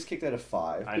 elbow. He just kicked out of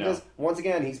 5. Because, once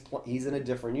again, he's in a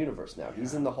different universe now.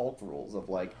 He's in the Hulk rules of,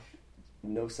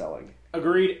 no selling.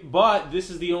 Agreed. But this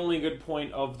is the only good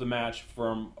point of the match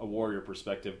from a Warrior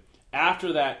perspective.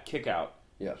 After that kick out,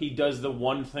 he does the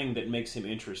one thing that makes him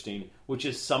interesting, which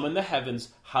is summon the heavens.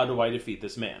 How do I defeat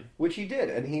this man? Which he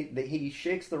did, and he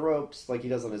shakes the ropes like he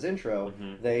does on his intro.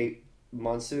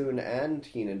 Monsoon and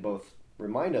Heenan both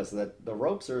remind us that the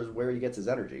ropes are where he gets his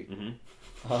energy. Mm-hmm.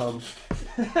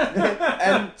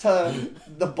 And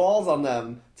the balls on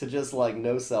them to just like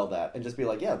no sell that and just be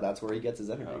like, yeah, that's where he gets his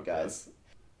energy, guys.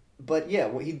 But yeah,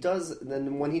 what he does,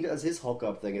 then when he does his Hulk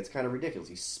up thing, it's kind of ridiculous.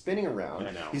 He's spinning around.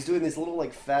 I know. He's doing these little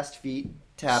like fast feet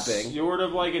tapping. Sort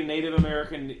of like a Native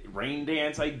American rain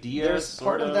dance idea. There's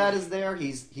part of that is there.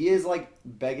 He is like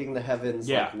begging the heavens.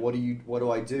 Yeah. Like, what do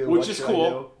I do? Which what is should cool. I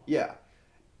do? Yeah.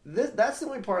 That's the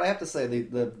only part I have to say.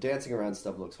 The dancing around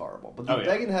stuff looks horrible. But the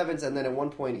begging the heavens, and then at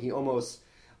one point he almost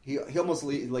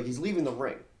like he's leaving the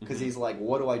ring because he's like,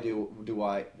 what do I do?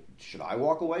 Should I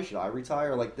walk away? Should I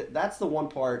retire? Like that's the one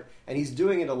part, and he's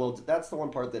doing it a little. That's the one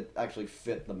part that actually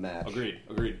fit the match.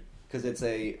 Agreed. Because it's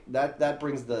that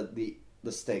brings the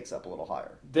stakes up a little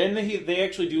higher. Then they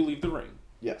actually do leave the ring.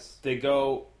 Yes. They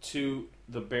go to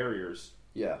the barriers.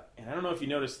 Yeah. And I don't know if you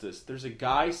noticed this. There's a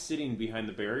guy sitting behind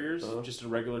the barriers, just a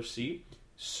regular seat,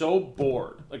 so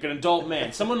bored, like an adult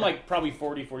man, someone like probably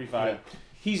 40, 45. Yeah.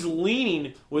 He's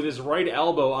leaning with his right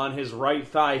elbow on his right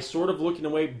thigh, sort of looking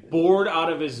away, bored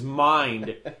out of his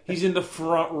mind. He's in the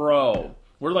front row.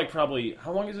 We're like probably,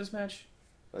 how long is this match?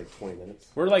 Like 20 minutes.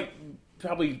 We're like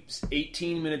probably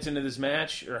 18 minutes into this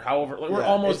match, or however. Like, we're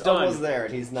almost done. Almost there,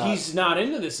 and he's not. He's not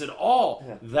into this at all.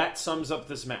 Yeah. That sums up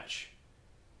this match.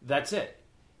 That's it.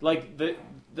 Like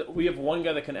we have one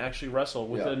guy that can actually wrestle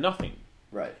with a nothing.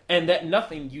 Right. And that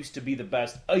nothing used to be the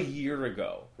best a year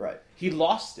ago. Right. He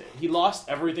lost it. He lost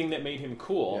everything that made him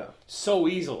cool so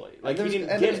easily. Like and he didn't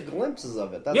and get there's it. glimpses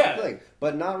of it. That's the thing.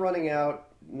 But not running out,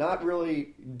 not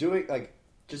really doing like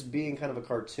just being kind of a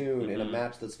cartoon in a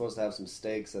match that's supposed to have some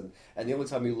stakes, and the only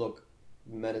time you look,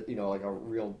 like a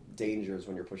real danger is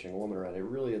when you're pushing a woman around. It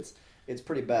really it's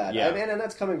pretty bad. Yeah. And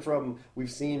that's coming from,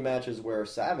 we've seen matches where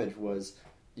Savage was,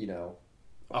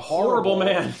 a horrible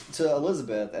man to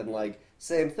Elizabeth, and like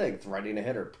same thing, threatening to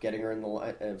hit her, getting her in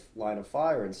the line of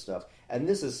fire and stuff. And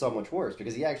this is so much worse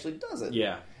because he actually does it.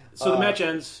 Yeah. So the match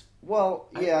ends. Well,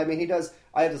 yeah, I mean, he does.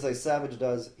 I have to say, Savage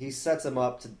does. He sets him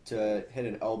up to hit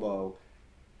an elbow,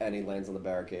 and he lands on the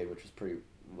barricade, which was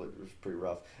pretty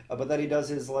rough. But then he does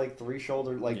his like 3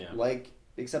 shoulder,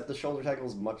 except the shoulder tackle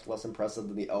is much less impressive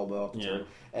than the elbow up the turn,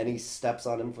 and he steps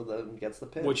on him gets the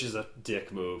pin, which is a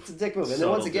dick move. It's a dick move, and then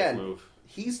once again,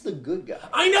 he's the good guy.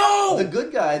 I know, the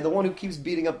good guy, the one who keeps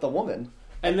beating up the woman.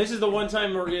 And this is the one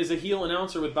time where he is a heel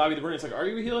announcer with Bobby the Brain. It's like, are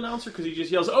you a heel announcer? Because he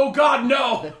just yells, "Oh God,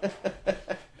 no!"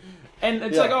 And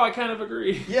it's like, oh, I kind of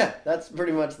agree. Yeah, that's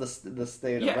pretty much the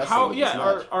state of wrestling. How?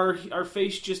 Yeah, our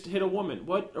face just hit a woman.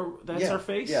 What? That's our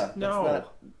face? Yeah, no.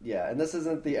 And this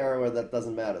isn't the era where that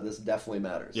doesn't matter. This definitely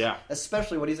matters. Yeah,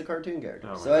 especially when he's a cartoon character.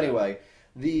 Oh, so anyway,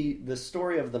 the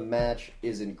story of the match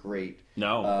isn't great.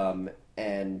 No.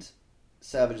 And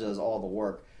Savage does all the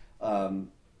work,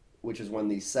 which is when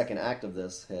the second act of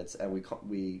this hits, and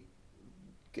we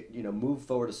move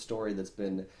forward a story that's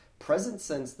been present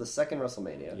since the second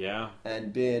WrestleMania. Yeah.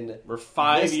 And we're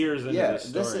 5 years into this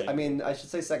story. I should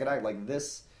say second act, like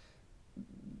this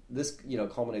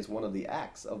culminates one of the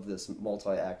acts of this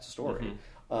multi-act story.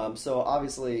 Mm-hmm. So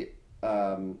obviously,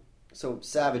 so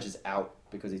Savage is out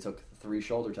because he took 3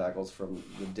 shoulder tackles from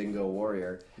the Dingo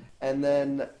Warrior, and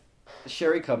then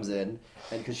Sherry comes in,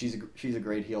 and because she's a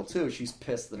great heel too, she's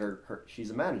pissed that she's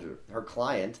a manager, her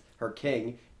client, her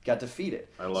king, got defeated.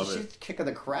 I love it. She's kicking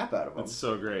the crap out of him. That's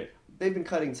so great. They've been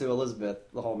cutting to Elizabeth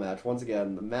the whole match. Once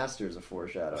again, the masters of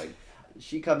foreshadowing.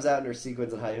 She comes out in her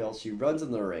sequins and high heels. She runs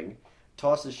in the ring,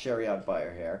 tosses Sherry out by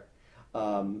her hair,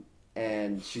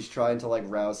 and she's trying to like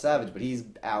rouse Savage, but he's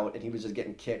out and he was just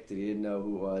getting kicked and he didn't know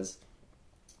who it was.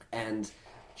 And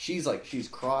she's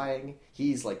crying.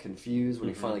 He's like confused when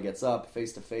he finally gets up,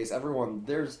 face to face. Everyone,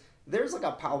 there's like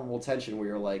a palpable tension where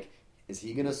you're like, is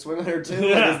he gonna swing on her too?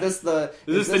 Like, is this the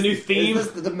new theme? Is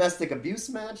this the domestic abuse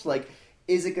match? Like,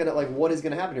 is it gonna what is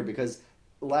gonna happen here? Because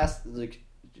the last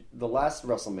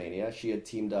WrestleMania, she had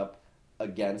teamed up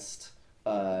against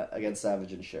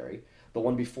Savage and Sherry. The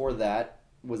one before that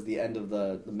was the end of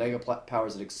the Mega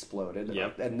Powers had exploded,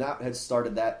 and that had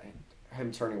started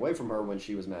him turning away from her when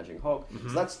she was managing Hulk. Mm-hmm.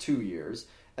 So that's 2 years,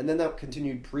 and then that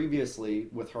continued previously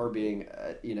with her being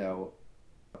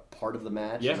part of the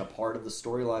match and a part of the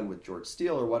storyline with George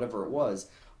Steele or whatever it was.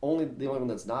 The only one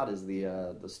that's not is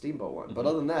the Steamboat one. Mm-hmm. But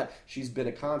other than that, she's been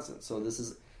a constant. So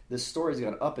this story's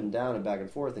gone up and down and back and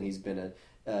forth, and he's been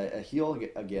a heel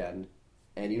again,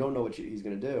 and you don't know what he's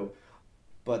going to do.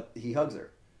 But he hugs her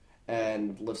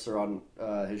and lifts her on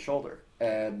his shoulder.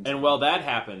 And while that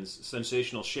happens,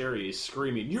 Sensational Sherry is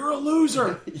screaming, "You're a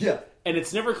loser!" Yeah. And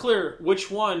it's never clear which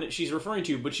one she's referring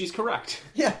to, but she's correct.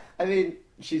 Yeah, I mean,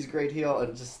 she's a great heel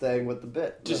and just staying with the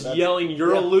bit. Just yelling,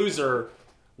 "You're a loser,"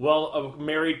 Well, a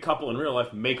married couple in real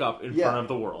life make up in front of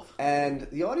the world. And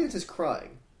the audience is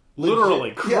crying.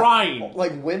 Literally crying. Yeah.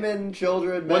 Like women,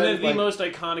 children, men. One of the most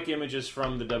iconic images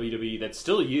from the WWE that's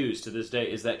still used to this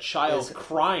day is that child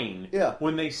crying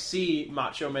when they see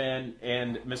Macho Man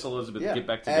and Miss Elizabeth get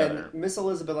back together. And Miss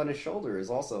Elizabeth on his shoulder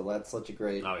is also, that's such a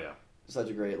great... Oh, yeah. Such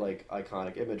a great, like,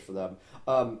 iconic image for them.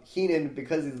 Heenan,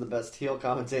 because he's the best heel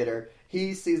commentator,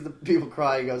 he sees the people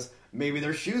crying and goes, maybe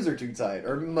their shoes are too tight,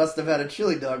 or must have had a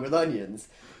chili dog with onions,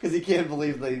 because he can't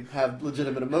believe they have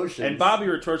legitimate emotions. And Bobby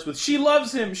retorts with, she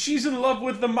loves him, she's in love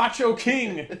with the Macho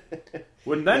King.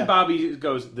 When then Bobby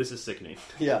goes, this is sickening.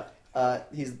 Yeah,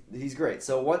 he's great.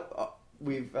 So what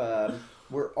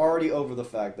we're already over the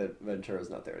fact that Ventura's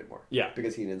not there anymore. Yeah.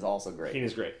 Because Heenan's also great.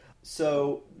 Heenan's great.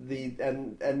 So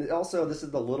and also this is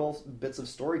the little bits of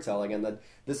storytelling, and that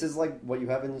this is like what you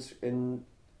have in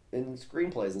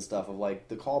screenplays and stuff of like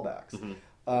the callbacks.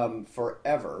 Mm-hmm.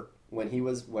 Forever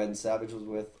when Savage was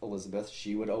with Elizabeth,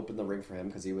 she would open the ring for him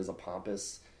because he was a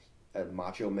pompous,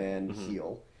 macho man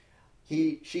heel.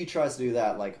 She tries to do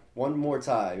that like one more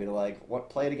time, like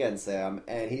play it again, Sam,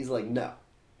 and he's like no,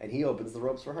 and he opens the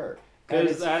ropes for her. And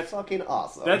it's fucking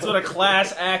awesome. That's what a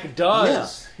class act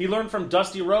does. Yeah. He learned from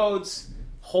Dusty Rhodes.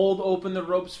 Hold open the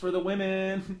ropes for the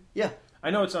women. Yeah. I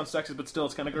know it sounds sexist, but still,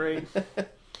 it's kind of great.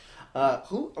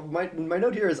 My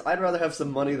note here is I'd rather have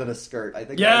some money than a skirt. I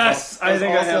think. Yes, I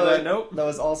think I have that note. That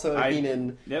was also a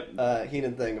Heenan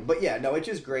thing. But yeah, no, it's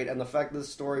just great, and the fact that this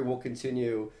story will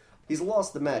continue. He's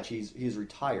lost the match. He's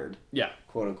retired. Yeah,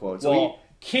 quote unquote. So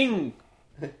King,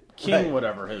 right.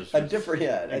 Whatever his a different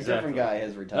guy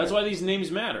has retired. That's why these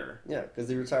names matter. Yeah, because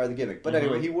they retire the gimmick. But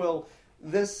anyway, he will.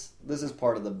 This is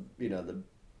part of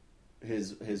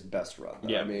his best run. Though.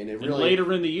 Yeah, I mean, and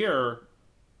later in the year,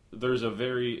 there's a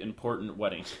very important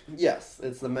wedding. Yes,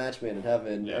 it's the match made in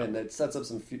heaven, and it sets up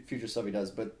some future stuff he does.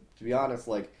 But to be honest,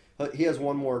 like he has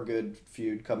one more good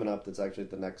feud coming up that's actually at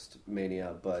the next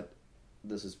Mania, but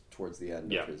this is towards the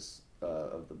end of his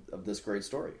of this great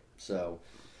story. So.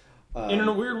 In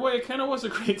a weird way, it kind of was a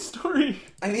great story.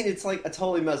 I mean, it's like a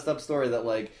totally messed up story that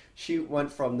like she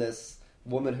went from this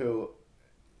woman who,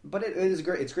 but it is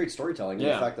great. It's great storytelling.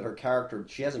 Yeah. The fact that her character,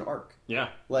 she has an arc. Yeah,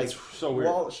 like it's so weird.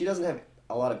 While she doesn't have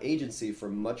a lot of agency for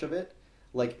much of it,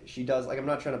 like she does. Like I'm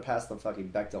not trying to pass the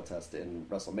fucking Bechdel test in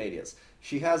WrestleManias.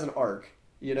 She has an arc.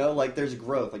 Like there's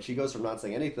growth. Like she goes from not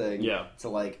saying anything to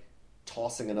like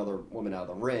tossing another woman out of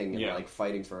the ring and like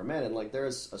fighting for a man, and like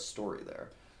there's a story there.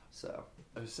 So.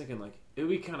 I was thinking, like, it would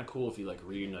be kind of cool if you, like,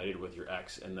 reunited with your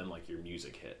ex and then, like, your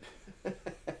music hit.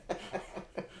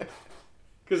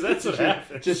 Because that's what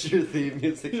happens. Just your theme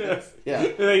music hits. Yeah.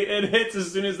 It hits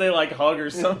as soon as they, like, hug or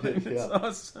something. It's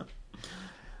awesome.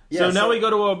 Yeah, so now we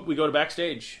go to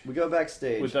backstage. We go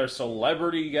backstage. With our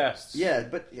celebrity guests. Yeah,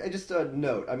 but just a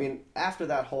note. I mean, after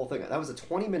that whole thing, that was a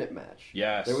 20-minute match.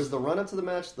 Yes. There was the run-up to the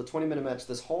match, the 20-minute match,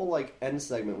 this whole, like, end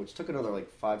segment, which took another, like,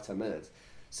 5-10 minutes.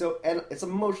 So, and it's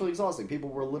emotionally exhausting. People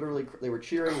were literally, they were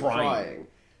cheering and crying.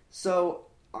 So,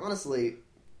 honestly,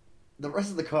 the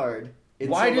rest of the card...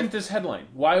 Why didn't this headline?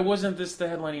 Why wasn't this the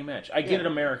headlining match? I get it,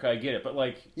 America, I get it. But,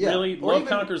 like, really? Love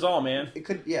conquers all, man. It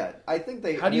could, I think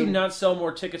they... How do you not sell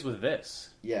more tickets with this?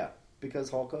 Yeah, because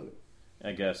Hulk Hogan.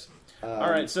 I guess. All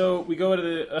right, so we go to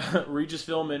the Regis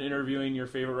Philbin interviewing your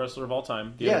favorite wrestler of all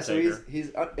time, The Undertaker. So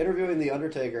he's interviewing The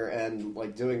Undertaker and,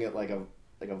 like, doing it like a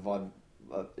vaudevillian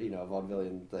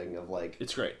thing of like...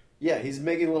 It's great. Yeah, he's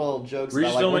making little jokes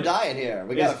about like, we're dying here.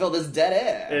 We gotta fill this dead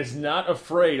air. Is not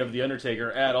afraid of The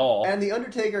Undertaker at all. And The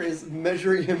Undertaker is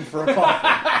measuring him for a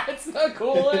coffin. It's the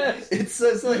coolest! It's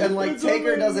so silly. And like,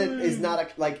 Taker is not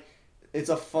it's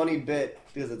a funny bit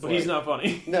because it's But he's not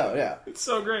funny. No, yeah. It's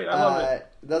so great. I love it.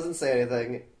 Doesn't say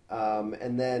anything.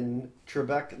 And then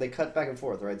Trebek, they cut back and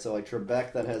forth, right? So like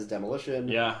Trebek then has Demolition.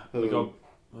 Yeah. Who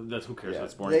cares?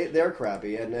 That's boring. They're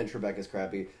crappy, and Trebek is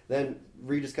crappy. Then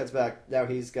Regis cuts back. Now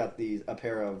he's got a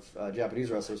pair of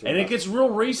Japanese wrestlers. And it gets real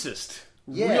racist.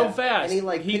 Yeah. Real fast. And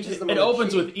pinches them it on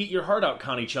opens the cheek. with "Eat your heart out,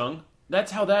 Connie Chung."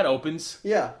 That's how that opens.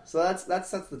 Yeah, so that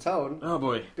sets the tone. Oh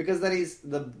boy! Because then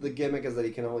the gimmick is that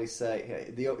he can only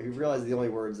say he realizes the only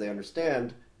words they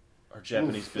understand are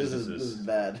Japanese businesses. This is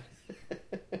bad.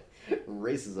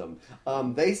 Racism.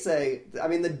 They say. I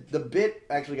mean, the bit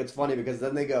actually gets funny because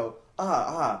then they go,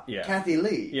 Kathy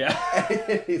Lee. Yeah.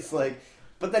 And he's like,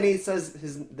 but then he says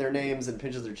their names and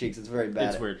pinches their cheeks. It's very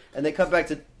bad. It's weird. And they cut back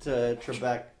to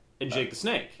Trebek and Jake the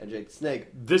Snake.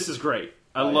 This is great.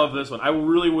 I love this one. I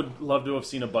really would love to have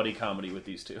seen a buddy comedy with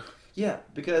these two. Yeah,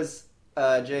 because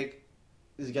Jake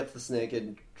gets the snake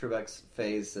in Trebek's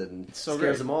face and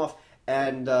scares him off.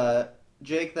 And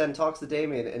Jake then talks to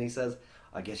Damien and he says,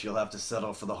 I guess you'll have to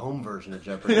settle for the home version of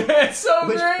Jeopardy. It's so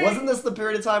Which, great. wasn't this the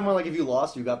period of time where, like, if you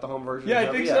lost, you got the home version? Yeah, of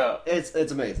I think Jeopardy? so.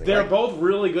 It's amazing. They're Like, both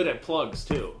really good at plugs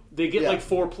too. They get Yeah. like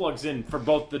 4 plugs in for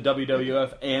both the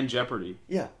WWF and Jeopardy.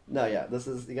 Yeah, no, yeah. This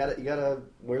is you gotta.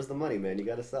 Where's the money, man? You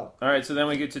gotta sell. All right, so then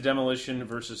we get to Demolition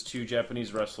versus 2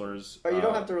 Japanese wrestlers. Or you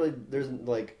don't have to really. There's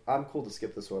like, I'm cool to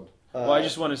skip this one. Well, I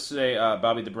just want to say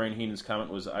Bobby the Brain Heenan's comment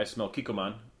was, "I smell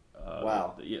Kikoman."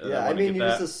 Wow. Yeah, I mean, you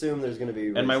just assume there's going to be.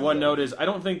 And my one racism. note is, I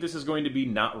don't think this is going to be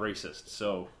not racist.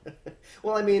 So,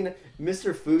 Well, I mean,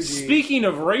 Mr. Fuji. speaking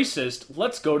of racist,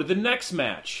 let's go to the next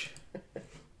match.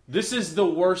 This is the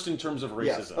worst in terms of racism.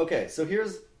 Yes. Okay. So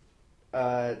here's.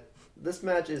 This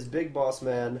match is Big Boss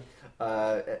Man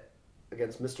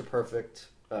against Mr. Perfect,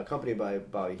 accompanied by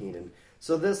Bobby Heenan.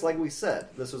 So this, like we said,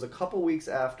 this was a couple weeks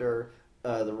after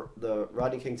the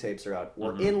Rodney King tapes are out.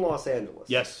 We're in Los Angeles.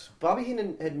 Yes. Bobby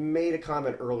Heenan had made a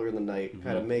comment earlier in the night,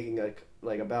 kind of making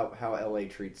like about how LA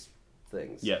treats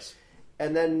things. Yes.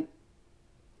 And then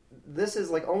this is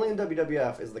like only in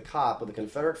WWF is the cop with the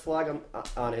Confederate flag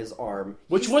on his arm,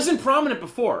 Which wasn't prominent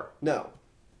before. no.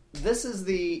 This is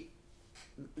the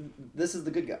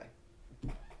good guy.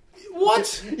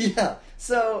 What? Yeah.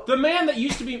 So The man that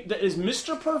is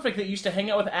Mr. Perfect, that used to hang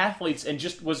out with athletes and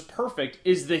just was perfect,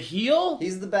 is the heel?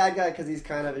 he's the bad guy because he's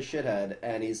kind of a shithead,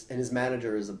 and his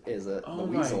manager is a Oh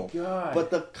the my weasel. God. But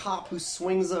the cop who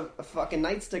swings a fucking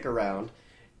nightstick around,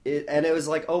 and it was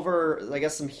like over. I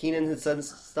guess some Heenan had said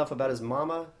stuff about his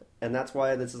mama, and that's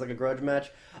why this is like a grudge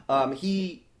match.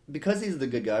 Because he's the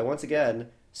good guy once again,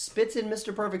 spits in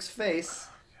Mr. Perfect's face,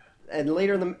 and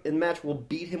later in the match will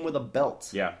beat him with a belt.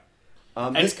 Yeah.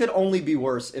 This could only be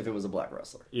worse if it was a black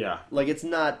wrestler. Yeah. Like it's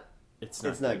not It's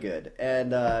not good.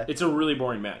 And It's a really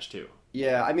boring match, too.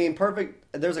 yeah, I mean, Perfect.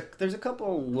 There's a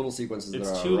couple little sequences. It's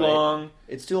that are too alright. long.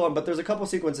 It's too long, but there's a couple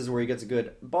sequences where he gets a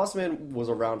good. Bossman was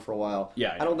around for a while.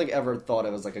 Yeah, I don't think ever thought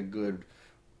it was like a good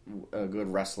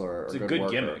wrestler or It's a good good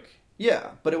worker. gimmick.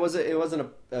 Yeah, but it wasn't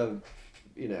a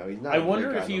he's not. I a wonder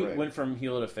big guy if in he the ring, went from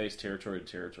heel to face, territory to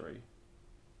territory.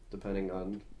 depending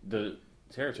on The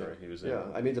territory he was in. yeah.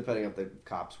 I mean, depending on if the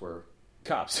cops were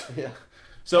Cops. yeah.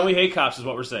 So we hate cops is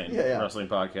what we're saying. Yeah, yeah. Wrestling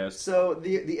podcast. So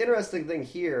the interesting thing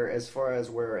here, as far as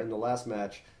where in the last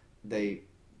match they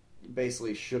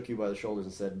basically shook you by the shoulders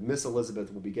and said Miss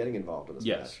Elizabeth will be getting involved in this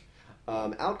Yes.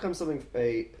 match. Out comes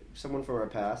someone from our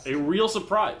past. A real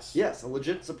surprise. Yes, a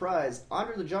legit surprise.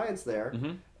 Andre the Giant's there.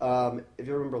 Mm-hmm. If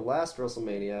you remember last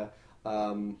WrestleMania,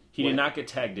 He did not get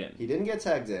tagged in. He didn't get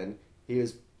tagged in.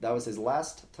 That was his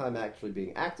last time actually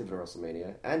being active in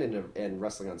WrestleMania and in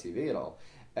wrestling on TV at all.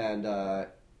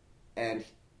 And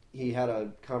he had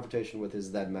a confrontation with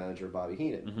his then manager Bobby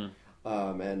Heenan,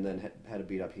 and then had to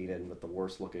beat up Heenan with the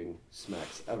worst looking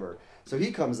smacks ever. So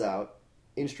he comes out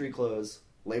in street clothes,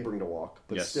 laboring to walk,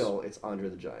 but Yes. still it's Andre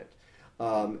the Giant.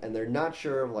 And they're not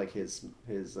sure of like his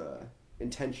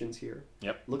intentions here.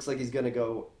 Yep. Looks like he's going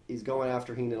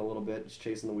after Heenan a little bit, just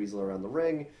chasing the Weasel around the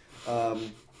ring. That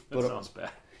sounds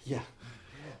bad. Yeah,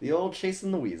 the old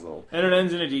chasing the Weasel. And it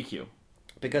ends in a DQ.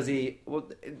 Because it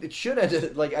should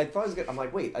have, like, I thought it was good. I'm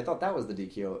like, wait, I thought that was the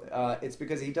DQ. It's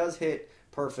because he does hit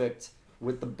Perfect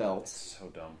with the belt. So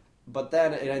dumb. But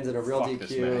then it ends in a real Fuck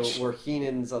this DQ match. where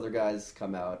Heenan's other guys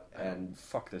come out. And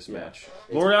Fuck this yeah. match.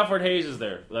 Lord Alfred Hayes is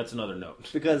there. That's another note.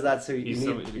 because that's who you He's need.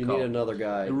 somebody to You call. need another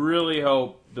guy. I really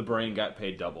hope the Brain got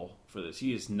paid double for this.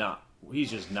 He's just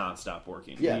nonstop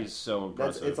working. Yeah. He's so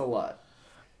impressive. It's a lot.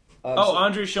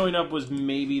 Andre showing up was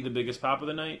maybe the biggest pop of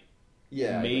the night.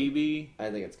 Yeah. Maybe. I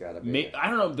think it's got to be. I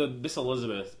don't know. The Miss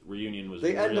Elizabeth reunion was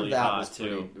The really end of that hot was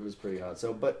too. it was pretty hot.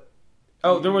 So, but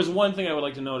Oh, there was one thing I would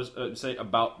like to say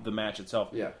about the match itself.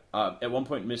 Yeah. At one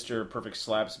point, Mr. Perfect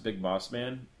slaps Big Boss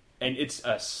Man, and it's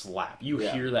a slap. You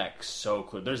Yeah. hear that so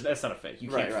clear. That's not a fake. You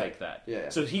can't Right. fake that. Yeah.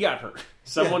 So he got hurt.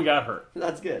 Someone got hurt.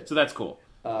 that's good. So that's cool.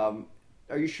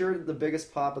 Are you sure the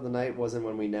biggest pop of the night wasn't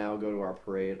when we now go to our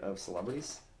parade of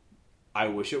celebrities? I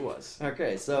wish it was.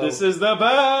 Okay, so This is the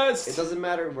best. it doesn't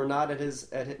matter. We're not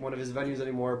at one of his venues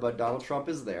anymore, but Donald Trump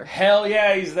is there. Hell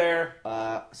yeah, he's there.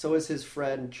 So is his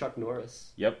friend Chuck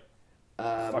Norris. Yep.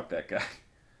 Fuck that guy.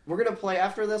 We're gonna play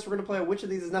after this. We're gonna play which of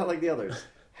these is not like the others.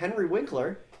 Henry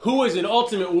Winkler Who is an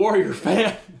Ultimate Warrior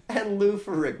fan? and Lou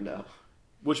Ferrigno.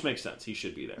 Which makes sense. He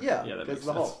should be there. Yeah, that because makes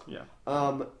the sense. Hulk.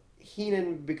 Yeah.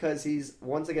 Heenan, because he's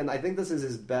once again, I think this is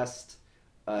his best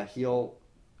heel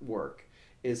work,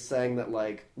 is saying that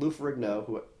like Lou Ferrigno,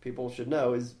 who people should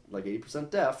know is like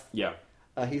 80% deaf. Yeah.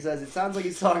 He says it sounds like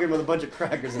he's talking with a bunch of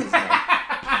crackers in his mouth.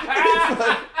 It's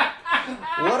like,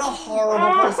 what a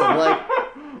horrible person! Like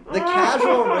the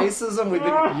casual racism we've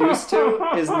been used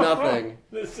to is nothing.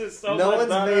 This is so No much one's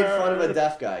better. made fun of a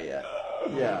deaf guy yet.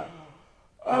 Yeah.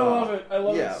 I love it. I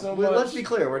love it so much. Let's be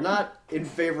clear. We're not in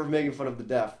favor of making fun of the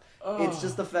deaf. It's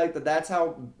just the fact that that's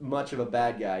how much of a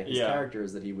bad guy his character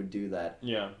is that he would do that.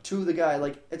 Yeah. To the guy,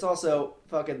 like, it's also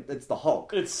fucking, it's the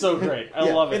Hulk. It's so great. I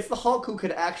love it. It's the Hulk who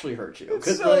could actually hurt you.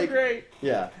 It's so great.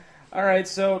 Yeah. All right,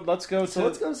 so let's go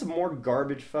to some more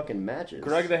garbage fucking matches.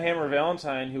 Greg the Hammer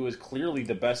Valentine, who is clearly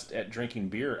the best at drinking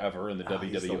beer ever in the WWF.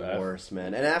 He's the worst,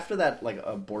 man. And after that, like,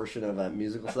 abortion of that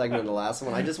musical segment in the last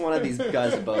one, I just wanted these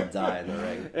guys to both die in the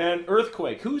ring. And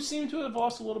Earthquake, who seemed to have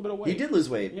lost a little bit of weight. He did lose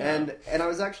weight, and I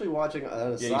was actually watching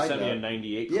you sent me a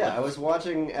 98 clip. Yeah, I was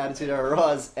watching Attitude Era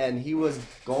Raw's, and he was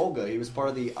Golga. He was part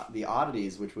of the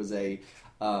Oddities, which was a...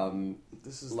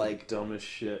 this is like the dumbest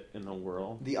shit in the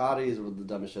world. The Oddities were the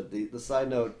dumbest shit. The side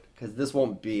note, because this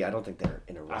won't be, I don't think they're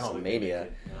in a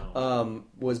WrestleMania,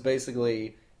 was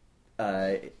basically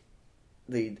the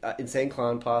Insane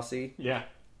Clown Posse. Yeah.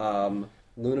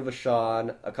 Luna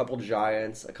Vachon, a couple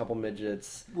giants, a couple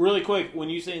midgets. Really quick, when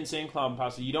you say Insane Clown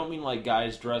Posse, you don't mean like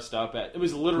guys dressed up at... It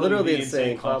was literally the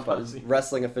Insane Clown Posse.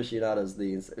 Wrestling aficionados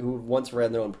who once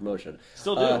ran their own promotion.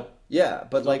 Still do. Yeah,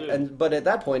 but but at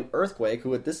that point, Earthquake,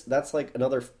 who that's like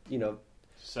another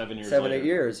 7 years, 8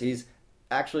 years, he's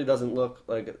actually doesn't look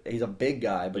like he's a big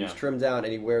guy, but he's trimmed down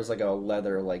and he wears like a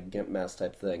leather like gimp mask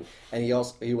type thing, and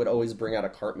he would always bring out a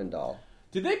Cartman doll.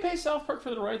 Did they pay South Park for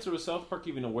the rights, or was South Park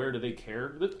even aware? Do they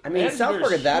care? I mean, South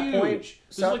Park at that point...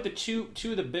 This is like the two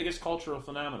of the biggest cultural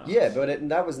phenomena. Yeah, but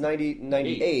that was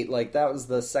 98. Like, that was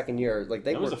the second year. Like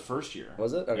that was the first year.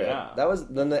 Was it? Okay. Yeah. That was...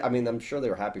 Then I'm sure they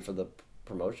were happy for the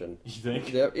promotion. You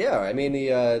think? Yeah, I mean,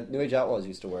 the New Age Outlaws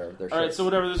used to wear their shirts. All right, so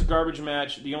whatever, this garbage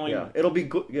match, the only... Yeah, it'll be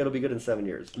good in 7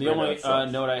 years. The only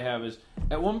note I have is,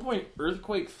 at one point,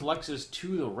 Earthquake flexes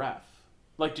to the ref.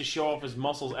 Like, to show off his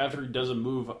muscles after he does a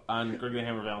move on Greg the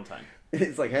Hammer Valentine.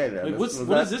 It's like, hey, man. Like,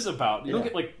 what is this about? You don't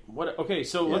get, like, what... Okay,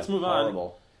 so let's move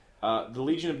horrible. on. The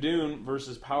Legion of Doom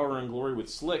versus Power and Glory with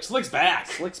Slick. Slick's back!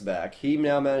 Slick's back. He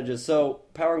now manages... So,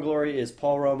 Power and Glory is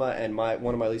Paul Roma and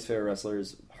one of my least favorite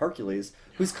wrestlers, Hercules,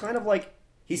 who's kind of like...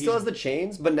 He still has the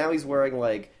chains, but now he's wearing,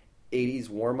 like, 80s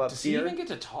warm-up gear. Does he even get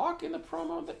to talk in the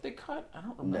promo that they cut? I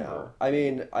don't remember. No. I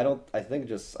mean, I think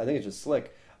it's just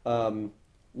Slick.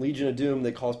 Legion of Doom,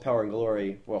 they call Power and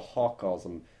Glory. Well, Hawk calls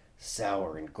them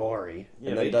sour and gory. Yeah,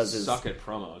 and they suck at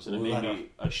promos, and it made me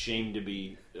ashamed to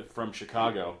be from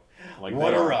Chicago. Like,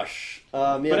 what a rush!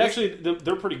 But actually,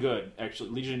 they're pretty good. Actually,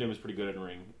 Legion of Doom is pretty good in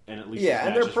ring, and at least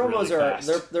and their promos really are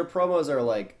fast. their promos are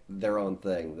like their own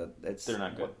thing. They're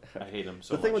not good. I hate them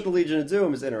so much. The thing with the Legion of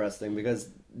Doom is interesting because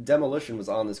Demolition was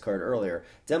on this card earlier.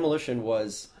 Demolition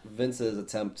was Vince's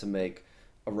attempt to make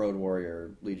a Road Warrior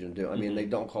Legion of Doom. I mean, they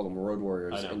don't call them Road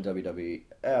Warriors in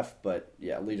WWF, but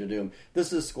yeah, Legion of Doom.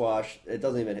 This is squash. It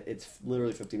doesn't even. It's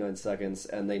literally 59 seconds,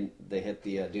 and they hit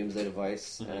the Doomsday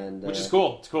Device, and which is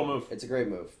cool. It's a cool move. It's a great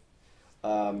move.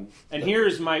 And here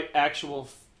is my actual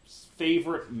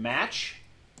favorite match.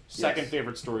 Second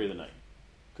favorite story of the night.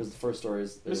 Because the first story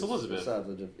is Miss Elizabeth.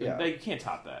 Yeah, you can't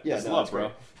top that. Yeah, it's love, bro.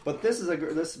 Great. But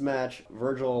this match,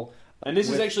 Virgil. And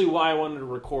this is actually why I wanted to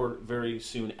record very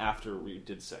soon after we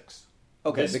did 6.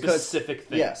 Okay, this specific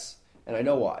thing. Yes, and I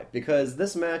know why. Because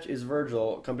this match is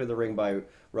Virgil, accompanied to the ring by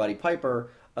Roddy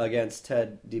Piper, against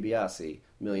Ted DiBiase, $1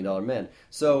 Million Man.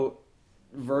 So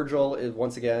Virgil,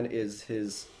 once again, is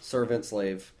his servant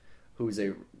slave, who's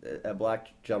a black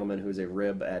gentleman who's a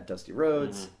rib at Dusty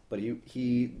Rhodes. But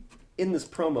he in this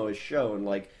promo is shown,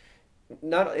 like...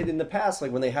 Not in the past,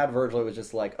 like when they had Virgil, it was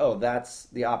just like, oh, that's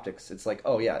the optics. It's like,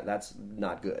 oh yeah, that's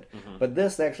not good. But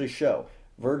this they actually show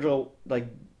Virgil, like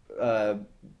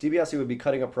DiBiase would be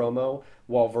cutting a promo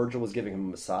while Virgil was giving him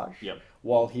a massage,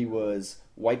 while he was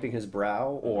wiping his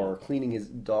brow or cleaning his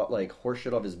horse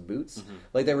shit off his boots.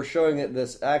 Like they were showing it.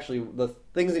 This actually the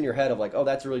things in your head of like, oh,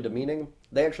 that's really demeaning.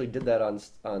 They actually did that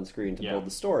on screen to build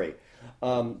the story.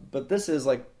 But this is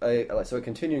like a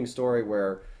continuing story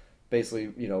where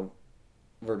basically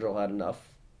Virgil had enough.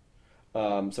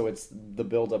 So it's the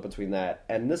build-up between that.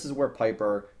 And this is where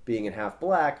Piper, being in half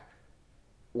black,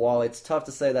 while it's tough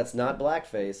to say that's not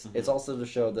blackface, it's also to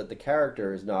show that the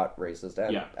character is not racist.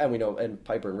 And we know, and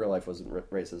Piper in real life wasn't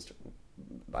racist,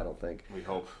 I don't think. We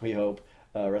hope.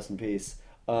 Rest in peace.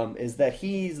 Is that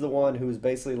he's the one who's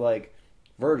basically like,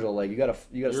 Virgil, like, you gotta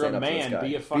stand up to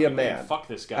this guy. Be a man. Fuck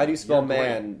this guy. How do you spell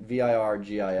man?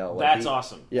 Virgil. That's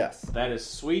awesome. Yes. That is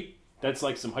sweet. That's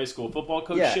like some high school football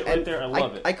coach shit right there. I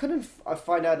love it. I couldn't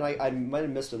find out, and I might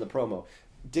have missed it in the promo.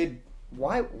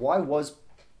 Why was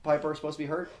Piper supposed to be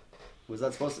hurt? Was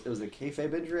that supposed to... It was a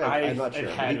kayfabe injury? I'm not sure.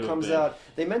 He comes out...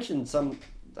 They mentioned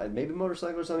maybe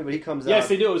motorcycle or something, but he comes out. Yes,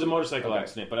 they do. It was a motorcycle Okay.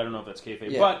 accident, but I don't know if that's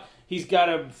kayfabe. Yeah. But he's got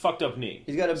a fucked up knee.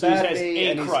 He's got a So he bad has knee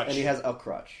a and crutch, he has a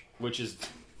crutch. which is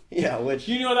Yeah, which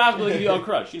you know the hospital give you a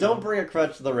crutch. You know. don't bring a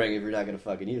crutch to the ring if you're not going to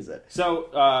fucking use it.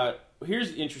 So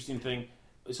here's the interesting thing.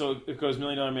 So it goes $1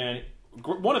 Million Man,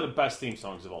 one of the best theme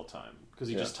songs of all time because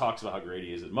he just talks about how great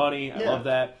he is at money. I love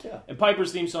that. Yeah. And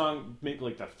Piper's theme song, maybe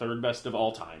like the third best of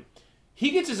all time.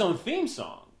 He gets his own theme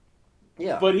song,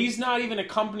 Yeah, but he's not even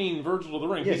accompanying Virgil to the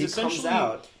ring. yeah, he's he comes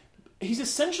out. He's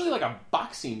essentially like a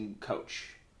boxing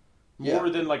coach more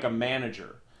than like a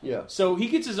manager. Yeah, So he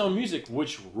gets his own music,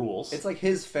 which rules. it's like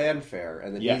his fanfare,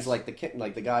 and then Yes. he's like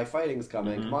the guy fighting's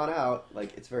coming. Come on out!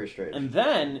 Like it's very straight. And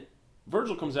then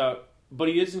Virgil comes out, but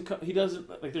he doesn't. He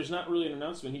doesn't like. There's not really an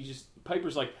announcement. He just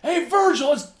Piper's like, "Hey, Virgil,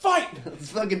 let's fight!"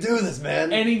 Let's fucking do this,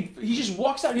 man. And he just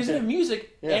walks out. He doesn't have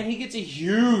music, Yeah. and he gets a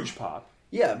huge pop.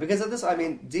 Yeah, because of this, I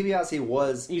mean, DiBiase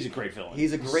was. He's a great villain.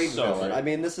 He's a great So villain. great. I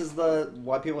mean, this is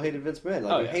why people hated Vince McMahon.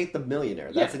 Like, Oh, you yeah. hate the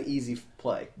millionaire. That's Yeah. an easy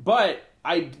play. But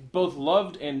I both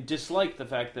loved and disliked the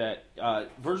fact that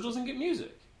Virgil doesn't get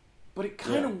music, but it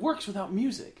kind of works without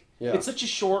music. Yeah. It's such a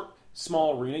short,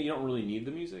 small arena. You don't really need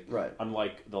the music, Right.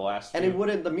 Unlike the last. And two. it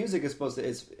wouldn't. The music is supposed to.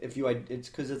 It's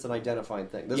because it's an identifying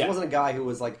thing. This Yeah. wasn't a guy who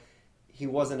was like. He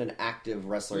wasn't an active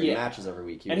wrestler in matches every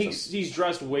week. And he's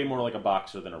dressed way more like a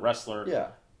boxer than a wrestler. Yeah.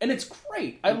 And it's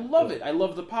great. I love it. I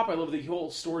love the pop. I love the whole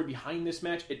story behind this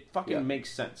match. It fucking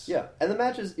makes sense. Yeah, and the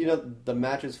matches, the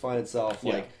matches find itself.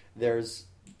 Yeah. Like there's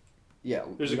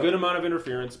There's a good amount of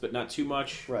interference, but not too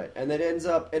much. right, and it ends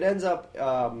up.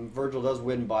 Virgil does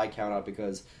win by count out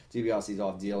because DiBiase's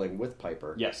off dealing with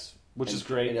Piper. Yes, which and is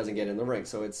great. He doesn't get in the ring,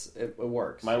 so it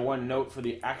works. My one note for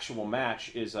the actual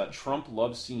match is Trump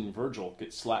loves seeing Virgil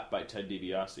get slapped by Ted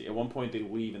DiBiase. At one point, they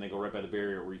leave and they go right by the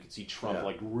barrier where you can see Trump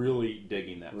like really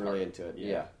digging that. Really part. into it.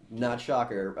 Yeah. Not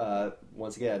shocker.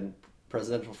 Once again,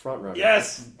 presidential frontrunner.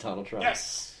 Yes! Donald Trump.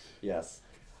 Yes. Yes.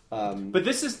 But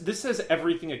this has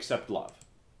everything except love.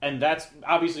 And that's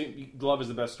obviously love is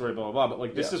the best story, blah blah blah. But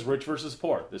like this is rich versus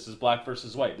poor. This is black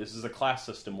versus white. This is a class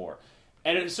system war.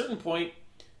 And at a certain point,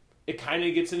 it kind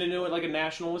of gets into it like a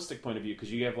nationalistic point of view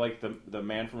because you have like the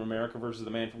man from America versus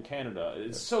the man from Canada.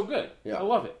 It's so good. Yeah. I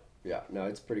love it. Yeah. No,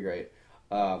 it's pretty great.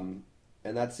 And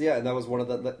that's and that was one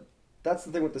of that's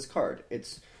the thing with this card.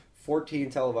 It's 14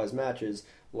 televised matches.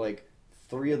 Like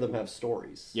 3 of them have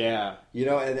stories. Yeah.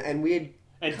 And we had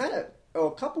And- kind of.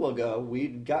 a couple ago,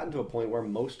 we'd gotten to a point where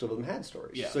most of them had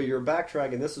stories. Yeah. So you're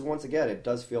backtracking. This is, once again, it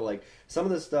does feel like some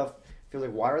of this stuff feels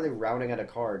like, why are they rounding out a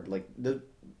card? Like,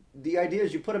 the idea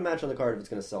is you put a match on the card if it's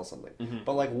going to sell something. Mm-hmm.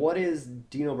 But, like, what is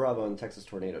Dino Bravo and Texas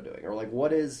Tornado doing? Or, like,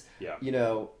 what is,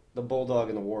 the Bulldog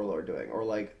and the Warlord doing? Or,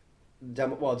 like,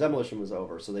 Demolition was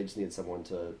over, so they just needed someone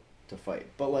to fight.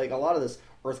 But, like, a lot of this,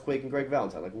 Earthquake and Greg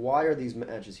Valentine, like, why are these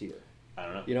matches here? I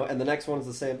don't know. And the next one's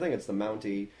the same thing. It's the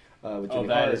Mountie with Jimmy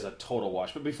that Hart. is a total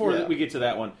wash. But before we get to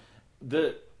that one,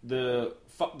 the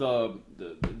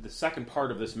second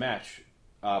part of this match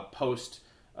post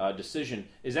decision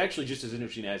is actually just as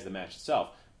interesting as the match itself.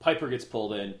 Piper gets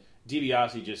pulled in.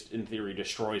 DiBiase just, in theory,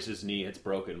 destroys his knee. It's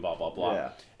broken, blah, blah, blah. Yeah.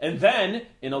 And then,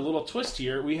 in a little twist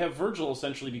here, we have Virgil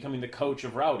essentially becoming the coach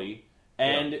of Rowdy.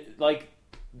 And,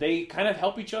 they kind of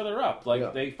help each other up.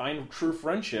 They find true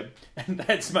friendship. And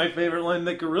that's my favorite line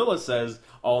that Gorilla says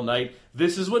all night.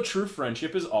 This is what true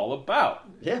friendship is all about.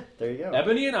 Yeah, there you go.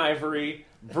 Ebony and Ivory,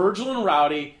 Virgil and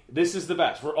Rowdy, this is the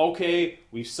best. We're okay.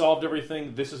 We've solved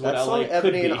everything. This is what That LA song, could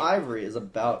Ebony be. and Ivory, is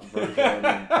about Virgil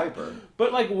and Piper.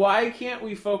 But, why can't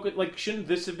we focus... shouldn't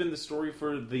this have been the story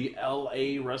for the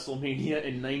LA WrestleMania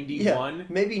in 91? Yeah,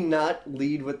 maybe not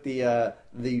lead with the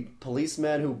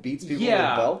policeman who beats people with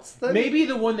belts thing? Maybe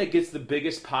the one that gets the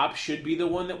biggest pop should be the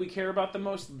one that we care about the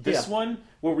most. This one,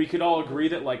 where we could all agree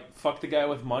that, fuck the guy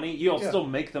with money. You'll still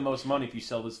make the most money if you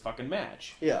sell this fucking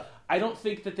match. Yeah. I don't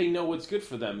think that they know what's good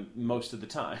for them most of the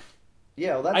time.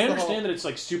 Yeah, well, that's I understand that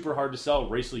it's super hard to sell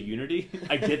racial unity.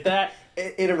 I get that.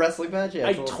 in a wrestling match, yeah.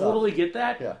 I totally get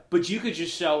that. Yeah. But you could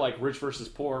just sell rich versus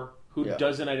poor. Who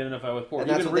doesn't identify with poor? And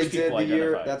that's Even what they rich did people the year.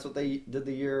 identify. That's what they did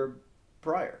the year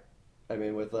prior. I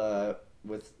mean, with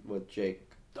Jake.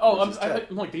 Oh, versus I'm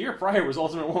Ted. like the year prior was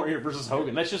Ultimate Warrior versus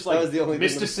Hogan. That's just That was the only thing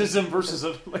mysticism versus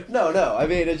a. No. I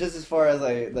mean, it's just as far as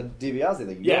the DiBiase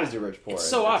thing. You always do rich poor. It's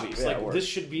so obvious. Yeah, it works. This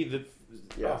should be the.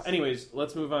 Yes. Anyways,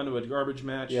 let's move on to a garbage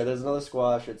match. Yeah, there's another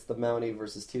squash. It's the Mountie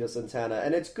versus Tito Santana,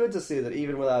 and it's good to see that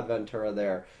even without Ventura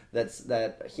there,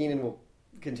 that Heenan will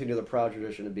continue the proud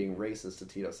tradition of being racist to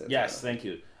Tito Santana. Yes, thank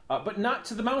you. But not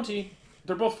to the Mountie.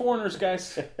 They're both foreigners,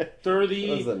 guys. They're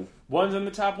the ones on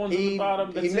the top, ones on the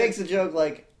bottom. He makes a joke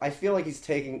I feel like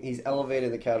he's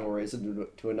elevating the casual race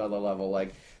to another level.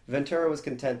 Ventura was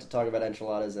content to talk about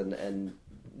enchiladas and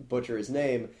butcher his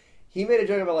name, he made a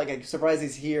joke about, like, I'm surprised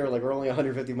he's here, like, we're only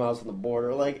 150 miles from the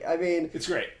border. Like, I mean... It's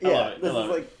great. Yeah, I love it. this is,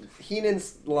 like,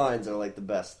 Heenan's lines are, like, the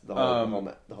best the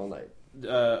whole night.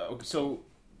 So...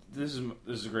 This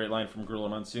is a great line from Gorilla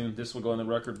Monsoon. This will go in the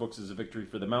record books as a victory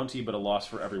for the Mountie, but a loss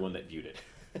for everyone that viewed it.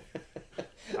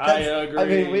 I agree. I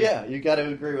mean, well, yeah, you got to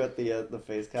agree with the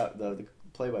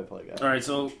play-by-play guy. All right,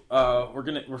 so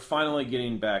we're finally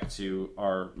getting back to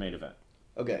our main event.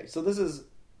 Okay, so this is,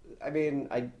 I mean,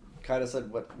 I kind of said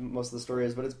what most of the story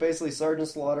is, but it's basically Sergeant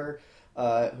Slaughter,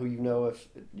 who you know if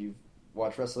you've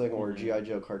watched wrestling or G.I.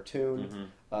 Joe cartoon.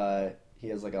 He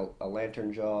has like a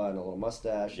lantern jaw and a little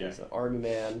mustache. Yeah. He's an army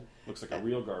man. Looks like a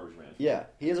real garbage man. Yeah,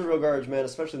 he is a real garbage man,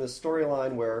 especially in this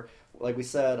storyline where, like we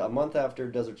said, a month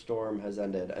after Desert Storm has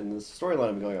ended, and this storyline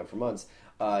had been going on for months,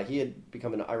 he had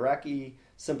become an Iraqi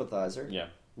sympathizer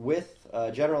with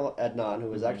General Adnan,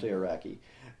 who was actually Iraqi.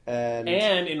 And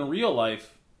in real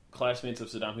life, classmates of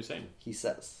Saddam Hussein. He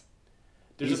says.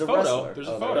 There's a photo. Wrestler. There's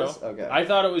a photo. Okay. I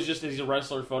thought it was just he's a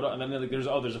wrestler photo, and then there's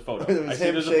a photo. It was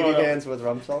him shaking hands with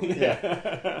Rumsfeld.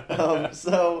 Yeah.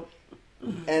 So,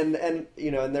 and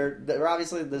you know, and they're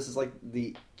obviously this is like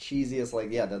the cheesiest, like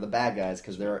they're the bad guys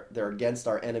because they're against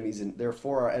our enemies and they're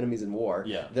for our enemies in war.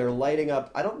 Yeah. They're lighting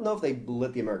up. I don't know if they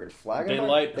lit the American flag. They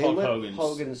lit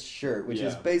Hogan's shirt, which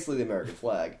is basically the American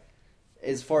flag.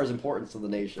 As far as importance to the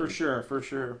nation. For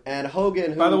sure. And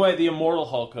Hogan, who... By the way, the immortal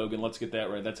Hulk Hogan, let's get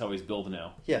that right. That's how he's billed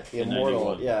now. Yeah, the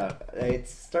immortal. Yeah,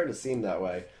 it's starting to seem that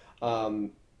way. You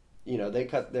know, they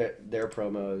cut their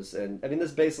promos, and I mean,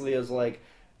 this basically is like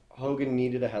Hogan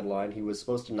needed a headline. He was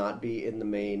supposed to not be in the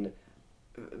main,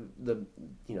 event.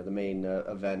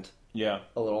 Yeah.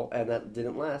 A little, and that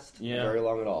didn't last very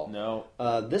long at all. No.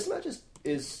 This match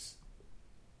is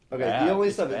okay.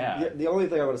 Bad. The only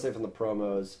thing I want to say from the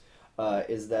promos.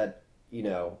 Is that, you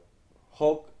know,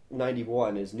 Hulk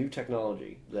 91 is new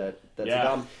technology that's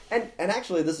Saddam. And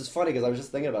actually, this is funny because I was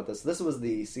just thinking about this. This was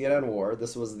the CNN war.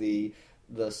 This was the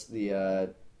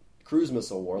cruise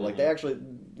missile war. Like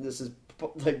this is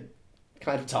like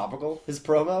kind of topical. His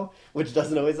promo, which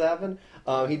doesn't always happen.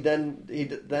 He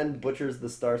then butchers the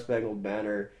Star Spangled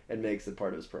Banner and makes it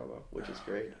part of his promo, which is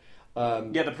great.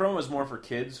 The promo was more for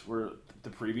kids. Where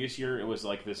the previous year it was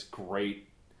like this great.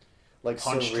 Like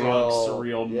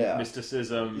surreal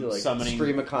mysticism, like summoning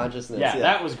stream of consciousness. Yeah,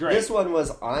 that was great. This one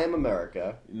was "I'm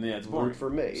America." Yeah, it's root for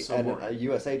me, so and boring. a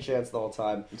USA chants the whole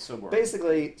time. It's so boring.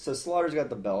 Basically, so Slaughter's got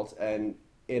the belt, and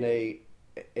in a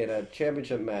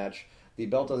championship match, the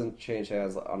belt doesn't change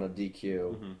hands on a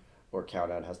DQ or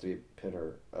count out. It has to be pin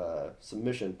or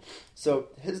submission. So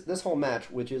this whole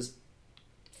match, which is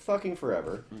fucking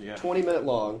forever, 20-minute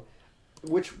long,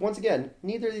 which once again,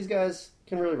 neither of these guys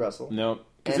can really wrestle. No.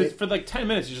 Because for like 10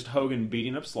 minutes, it's just Hogan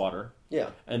beating up Slaughter. Yeah.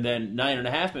 And then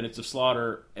 9.5 minutes of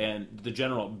Slaughter and the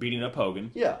General beating up Hogan.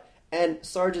 Yeah. And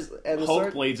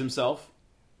Hulk blades himself.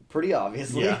 Pretty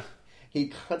obviously. Yeah. He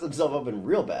cuts himself open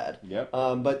real bad. Yep.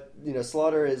 But, you know,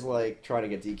 Slaughter is like trying to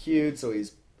get DQ'd, so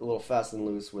he's a little fast and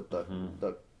loose with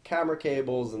the camera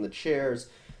cables and the chairs.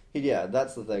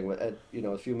 That's the thing.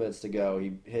 A few minutes to go,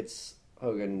 he hits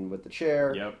Hogan with the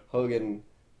chair. Yep. Hogan,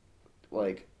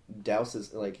 like...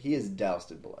 douses, like, he is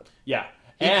doused in blood. Yeah.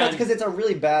 Because it's a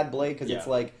really bad blade, because it's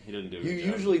like, he didn't do it. You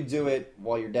usually do it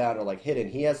while you're down or, like, hidden.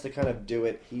 He has to kind of do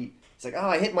it. He's like,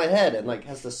 I hit my head, and, like,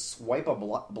 has to swipe a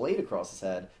blade across his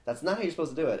head. That's not how you're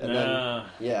supposed to do it. And then,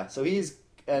 so he's,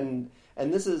 and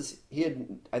this is,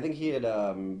 I think he had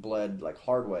bled, like,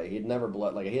 hard way. He had never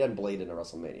bled, like, he hadn't bladed in a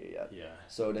WrestleMania yet. Yeah.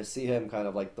 So to see him kind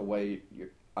of, like, the way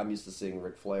I'm used to seeing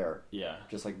Ric Flair. Yeah.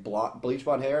 Just, like, bleach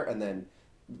blonde hair, and then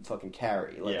fucking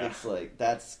carry. Like, it's like,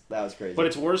 that was crazy. But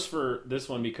it's worse for this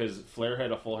one because Flair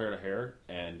had a full head of hair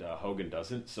and Hogan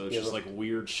doesn't, so it's just like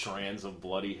weird strands of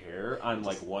bloody hair on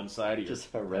like one side of your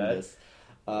just horrendous.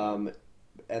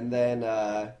 And then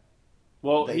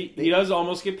he does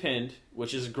almost get pinned,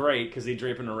 which is great because they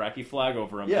drape an Iraqi flag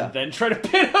over him and then try to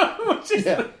pin him, which is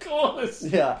the coolest.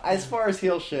 Yeah, as far as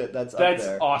heel shit, that's up there.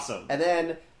 That's awesome. And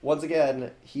then once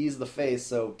again, he's the face,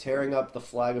 so tearing up the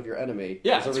flag of your enemy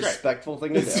is a respectful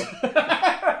thing to do.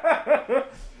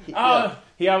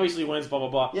 He obviously wins, blah, blah,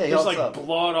 blah. Yeah, there's like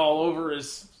blood all over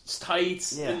his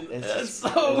tights. Yeah, it's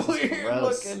so weird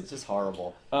looking. It's just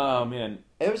horrible. Oh, man.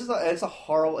 It's a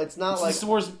horrible... It's not like... Is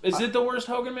it the worst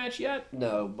Hogan match yet?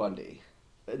 No, Bundy.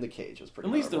 In the cage was pretty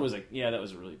At least horrible. there was that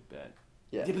was really bad.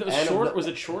 Yeah. But it was short. Was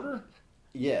it shorter?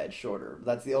 Yeah, it's shorter.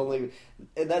 That's the only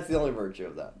virtue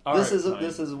of that. This is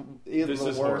either the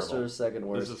worst horrible. or second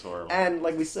worst. This is horrible. And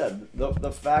like we said,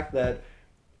 the fact that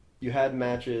you had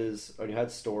matches or you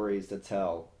had stories to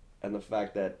tell, and the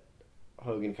fact that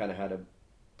Hogan kind of had to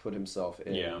put himself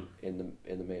in Yeah. in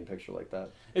the main picture like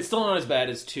that. It's still not as bad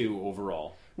as 2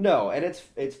 overall. No, and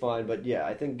it's fine, but yeah,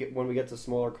 I think when we get to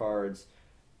smaller cards,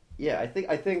 yeah, I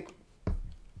think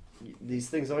these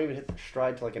things don't even hit their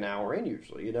stride to like an hour in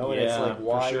usually, you know, and it's Yeah, like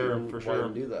why for why sure.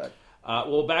 even do that?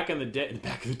 Well, back in the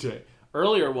day,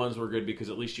 earlier ones were good because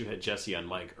at least you had Jesse on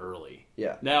mic early.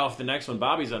 Yeah. Now, if the next one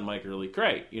Bobby's on mic early,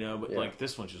 great, you know. But Yeah. like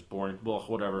this one's just boring. Well,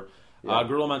 whatever. Yeah.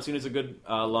 Gorilla Monsoon is a good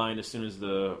line as soon as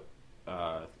the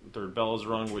third bell is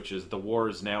rung, which is the war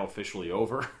is now officially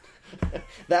over.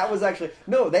 That was actually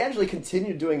no. They actually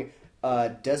continued doing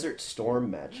Desert Storm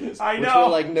matches. I which know.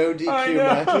 were like no I DQ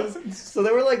know. matches. So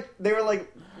they were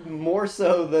like more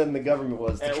so than the government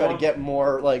was to At try one- to get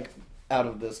more like out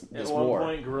of this At war. one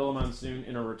point, Gorilla Monsoon,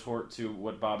 in a retort to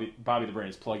what Bobby the Brain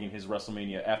is plugging his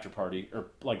WrestleMania after party, or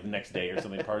like the next day or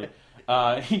something party,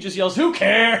 he just yells, "Who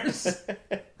cares?"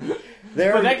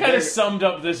 But that kind of summed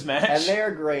up this match. And they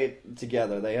are great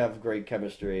together. They have great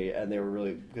chemistry, and they were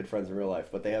really good friends in real life.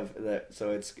 But they have that,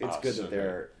 so it's good so that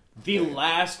they're. The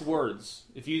last words,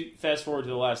 if you fast forward to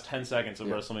the last 10 seconds of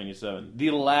Yeah. WrestleMania 7,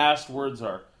 the last words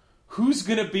are, "Who's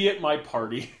gonna be at my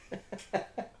party?"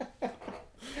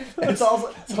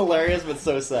 It's hilarious, but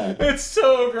so sad. It's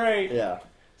so great. Yeah.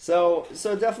 So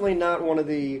definitely not one of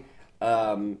the.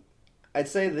 I'd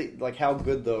say like how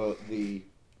good the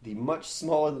much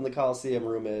smaller than the Coliseum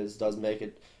room is does make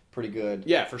it pretty good.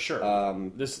 Yeah, for sure.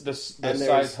 And This there's-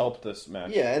 size helped this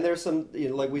match. Yeah, and there's some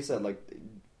like we said, like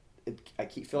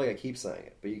feel like I keep saying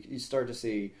it, but you start to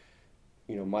see,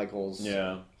 Michael's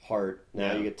Hart. Now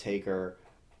Yeah. you get Taker.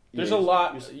 There's a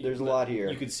lot. There's a lot here.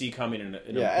 You could see coming in.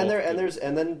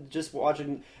 And then just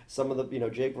watching some of the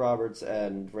Jake Roberts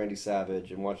and Randy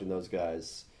Savage and watching those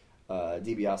guys,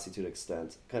 DiBiase to an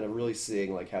extent, kind of really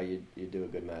seeing like how you do a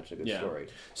good match, a good story.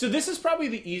 So this is probably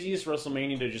the easiest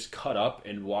WrestleMania to just cut up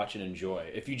and watch and enjoy.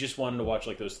 If you just wanted to watch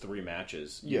like those 3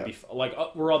 matches, Yeah. Like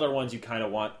where other ones you kind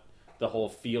of want the whole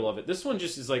feel of it. This one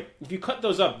just is like if you cut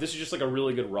those up, this is just like a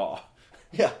really good Raw.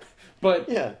 Yeah, But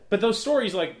Yeah. but those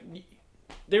stories like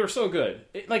they were so good.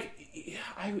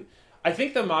 I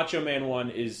think the Macho Man one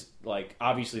is like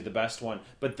obviously the best one,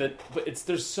 but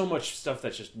there's so much stuff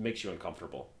that just makes you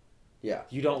uncomfortable. yeah.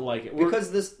 You don't like it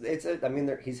Because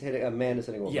he's hitting a man is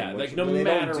hitting a woman. Yeah, which like, no they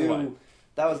don't matter do- what.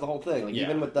 That was the whole thing. Like Yeah.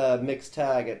 even with the mixed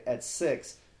tag at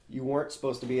 6, you weren't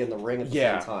supposed to be in the ring at the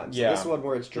Yeah, same time. So yeah. this one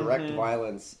where it's direct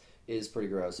violence is pretty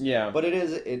gross. Yeah. But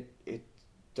it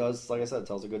does, like I said, it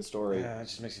tells a good story. Yeah, it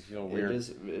just makes you feel weird. It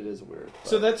is weird.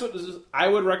 So but- that's what I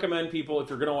would recommend people if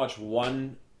you're going to watch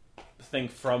one thing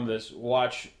from this.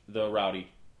 Watch the Rowdy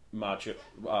Macho.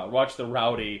 Watch the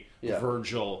Rowdy Yeah.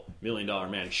 Virgil $1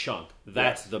 Million Man Chunk.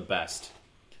 That's the best.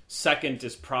 Second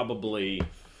is probably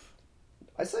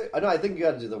I think you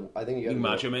got to do the. I think you got to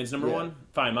Macho do, Man's number yeah. 1.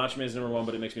 Fine, Macho Man's number 1,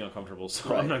 but it makes me uncomfortable, so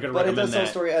Right. I'm not going to But it recommend does tell a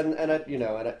that. story,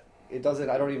 and it doesn't.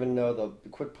 I don't even know the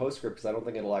quick postscript because I don't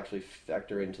think it'll actually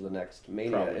factor into the next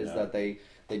Mania. Probably is not. that they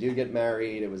do get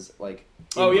married? It was like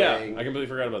Oh yeah, in-ring, I completely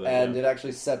forgot about that. and yeah. it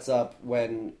actually sets up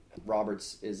when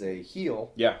Roberts is a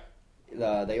heel. yeah.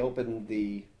 They open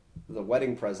the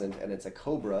wedding present, and it's a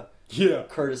cobra, Yeah.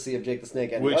 courtesy of Jake the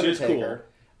Snake and Which is Undertaker.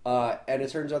 And it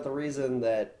turns out the reason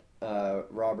that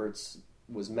Roberts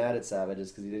was mad at Savage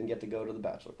is because he didn't get to go to the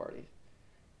bachelor party.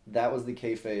 That was the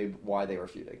kayfabe why they were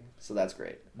feuding. So that's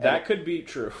great. That could be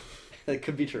true. That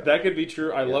could be true. That could be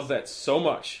true. I Yes. love that so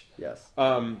much. Yes.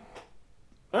 All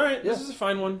right, this Yeah. is a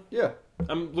fine one. Yeah.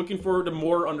 I'm looking forward to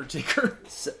more Undertaker.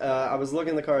 I was looking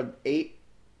at the card. 8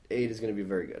 is going to be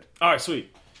very good. All right,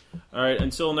 sweet. All right,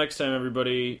 until next time,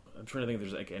 everybody. I'm trying to think if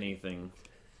there's like anything.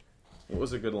 What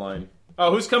was a good line?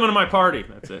 Oh, who's coming to my party?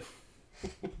 That's it.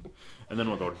 And then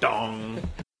we'll go dong.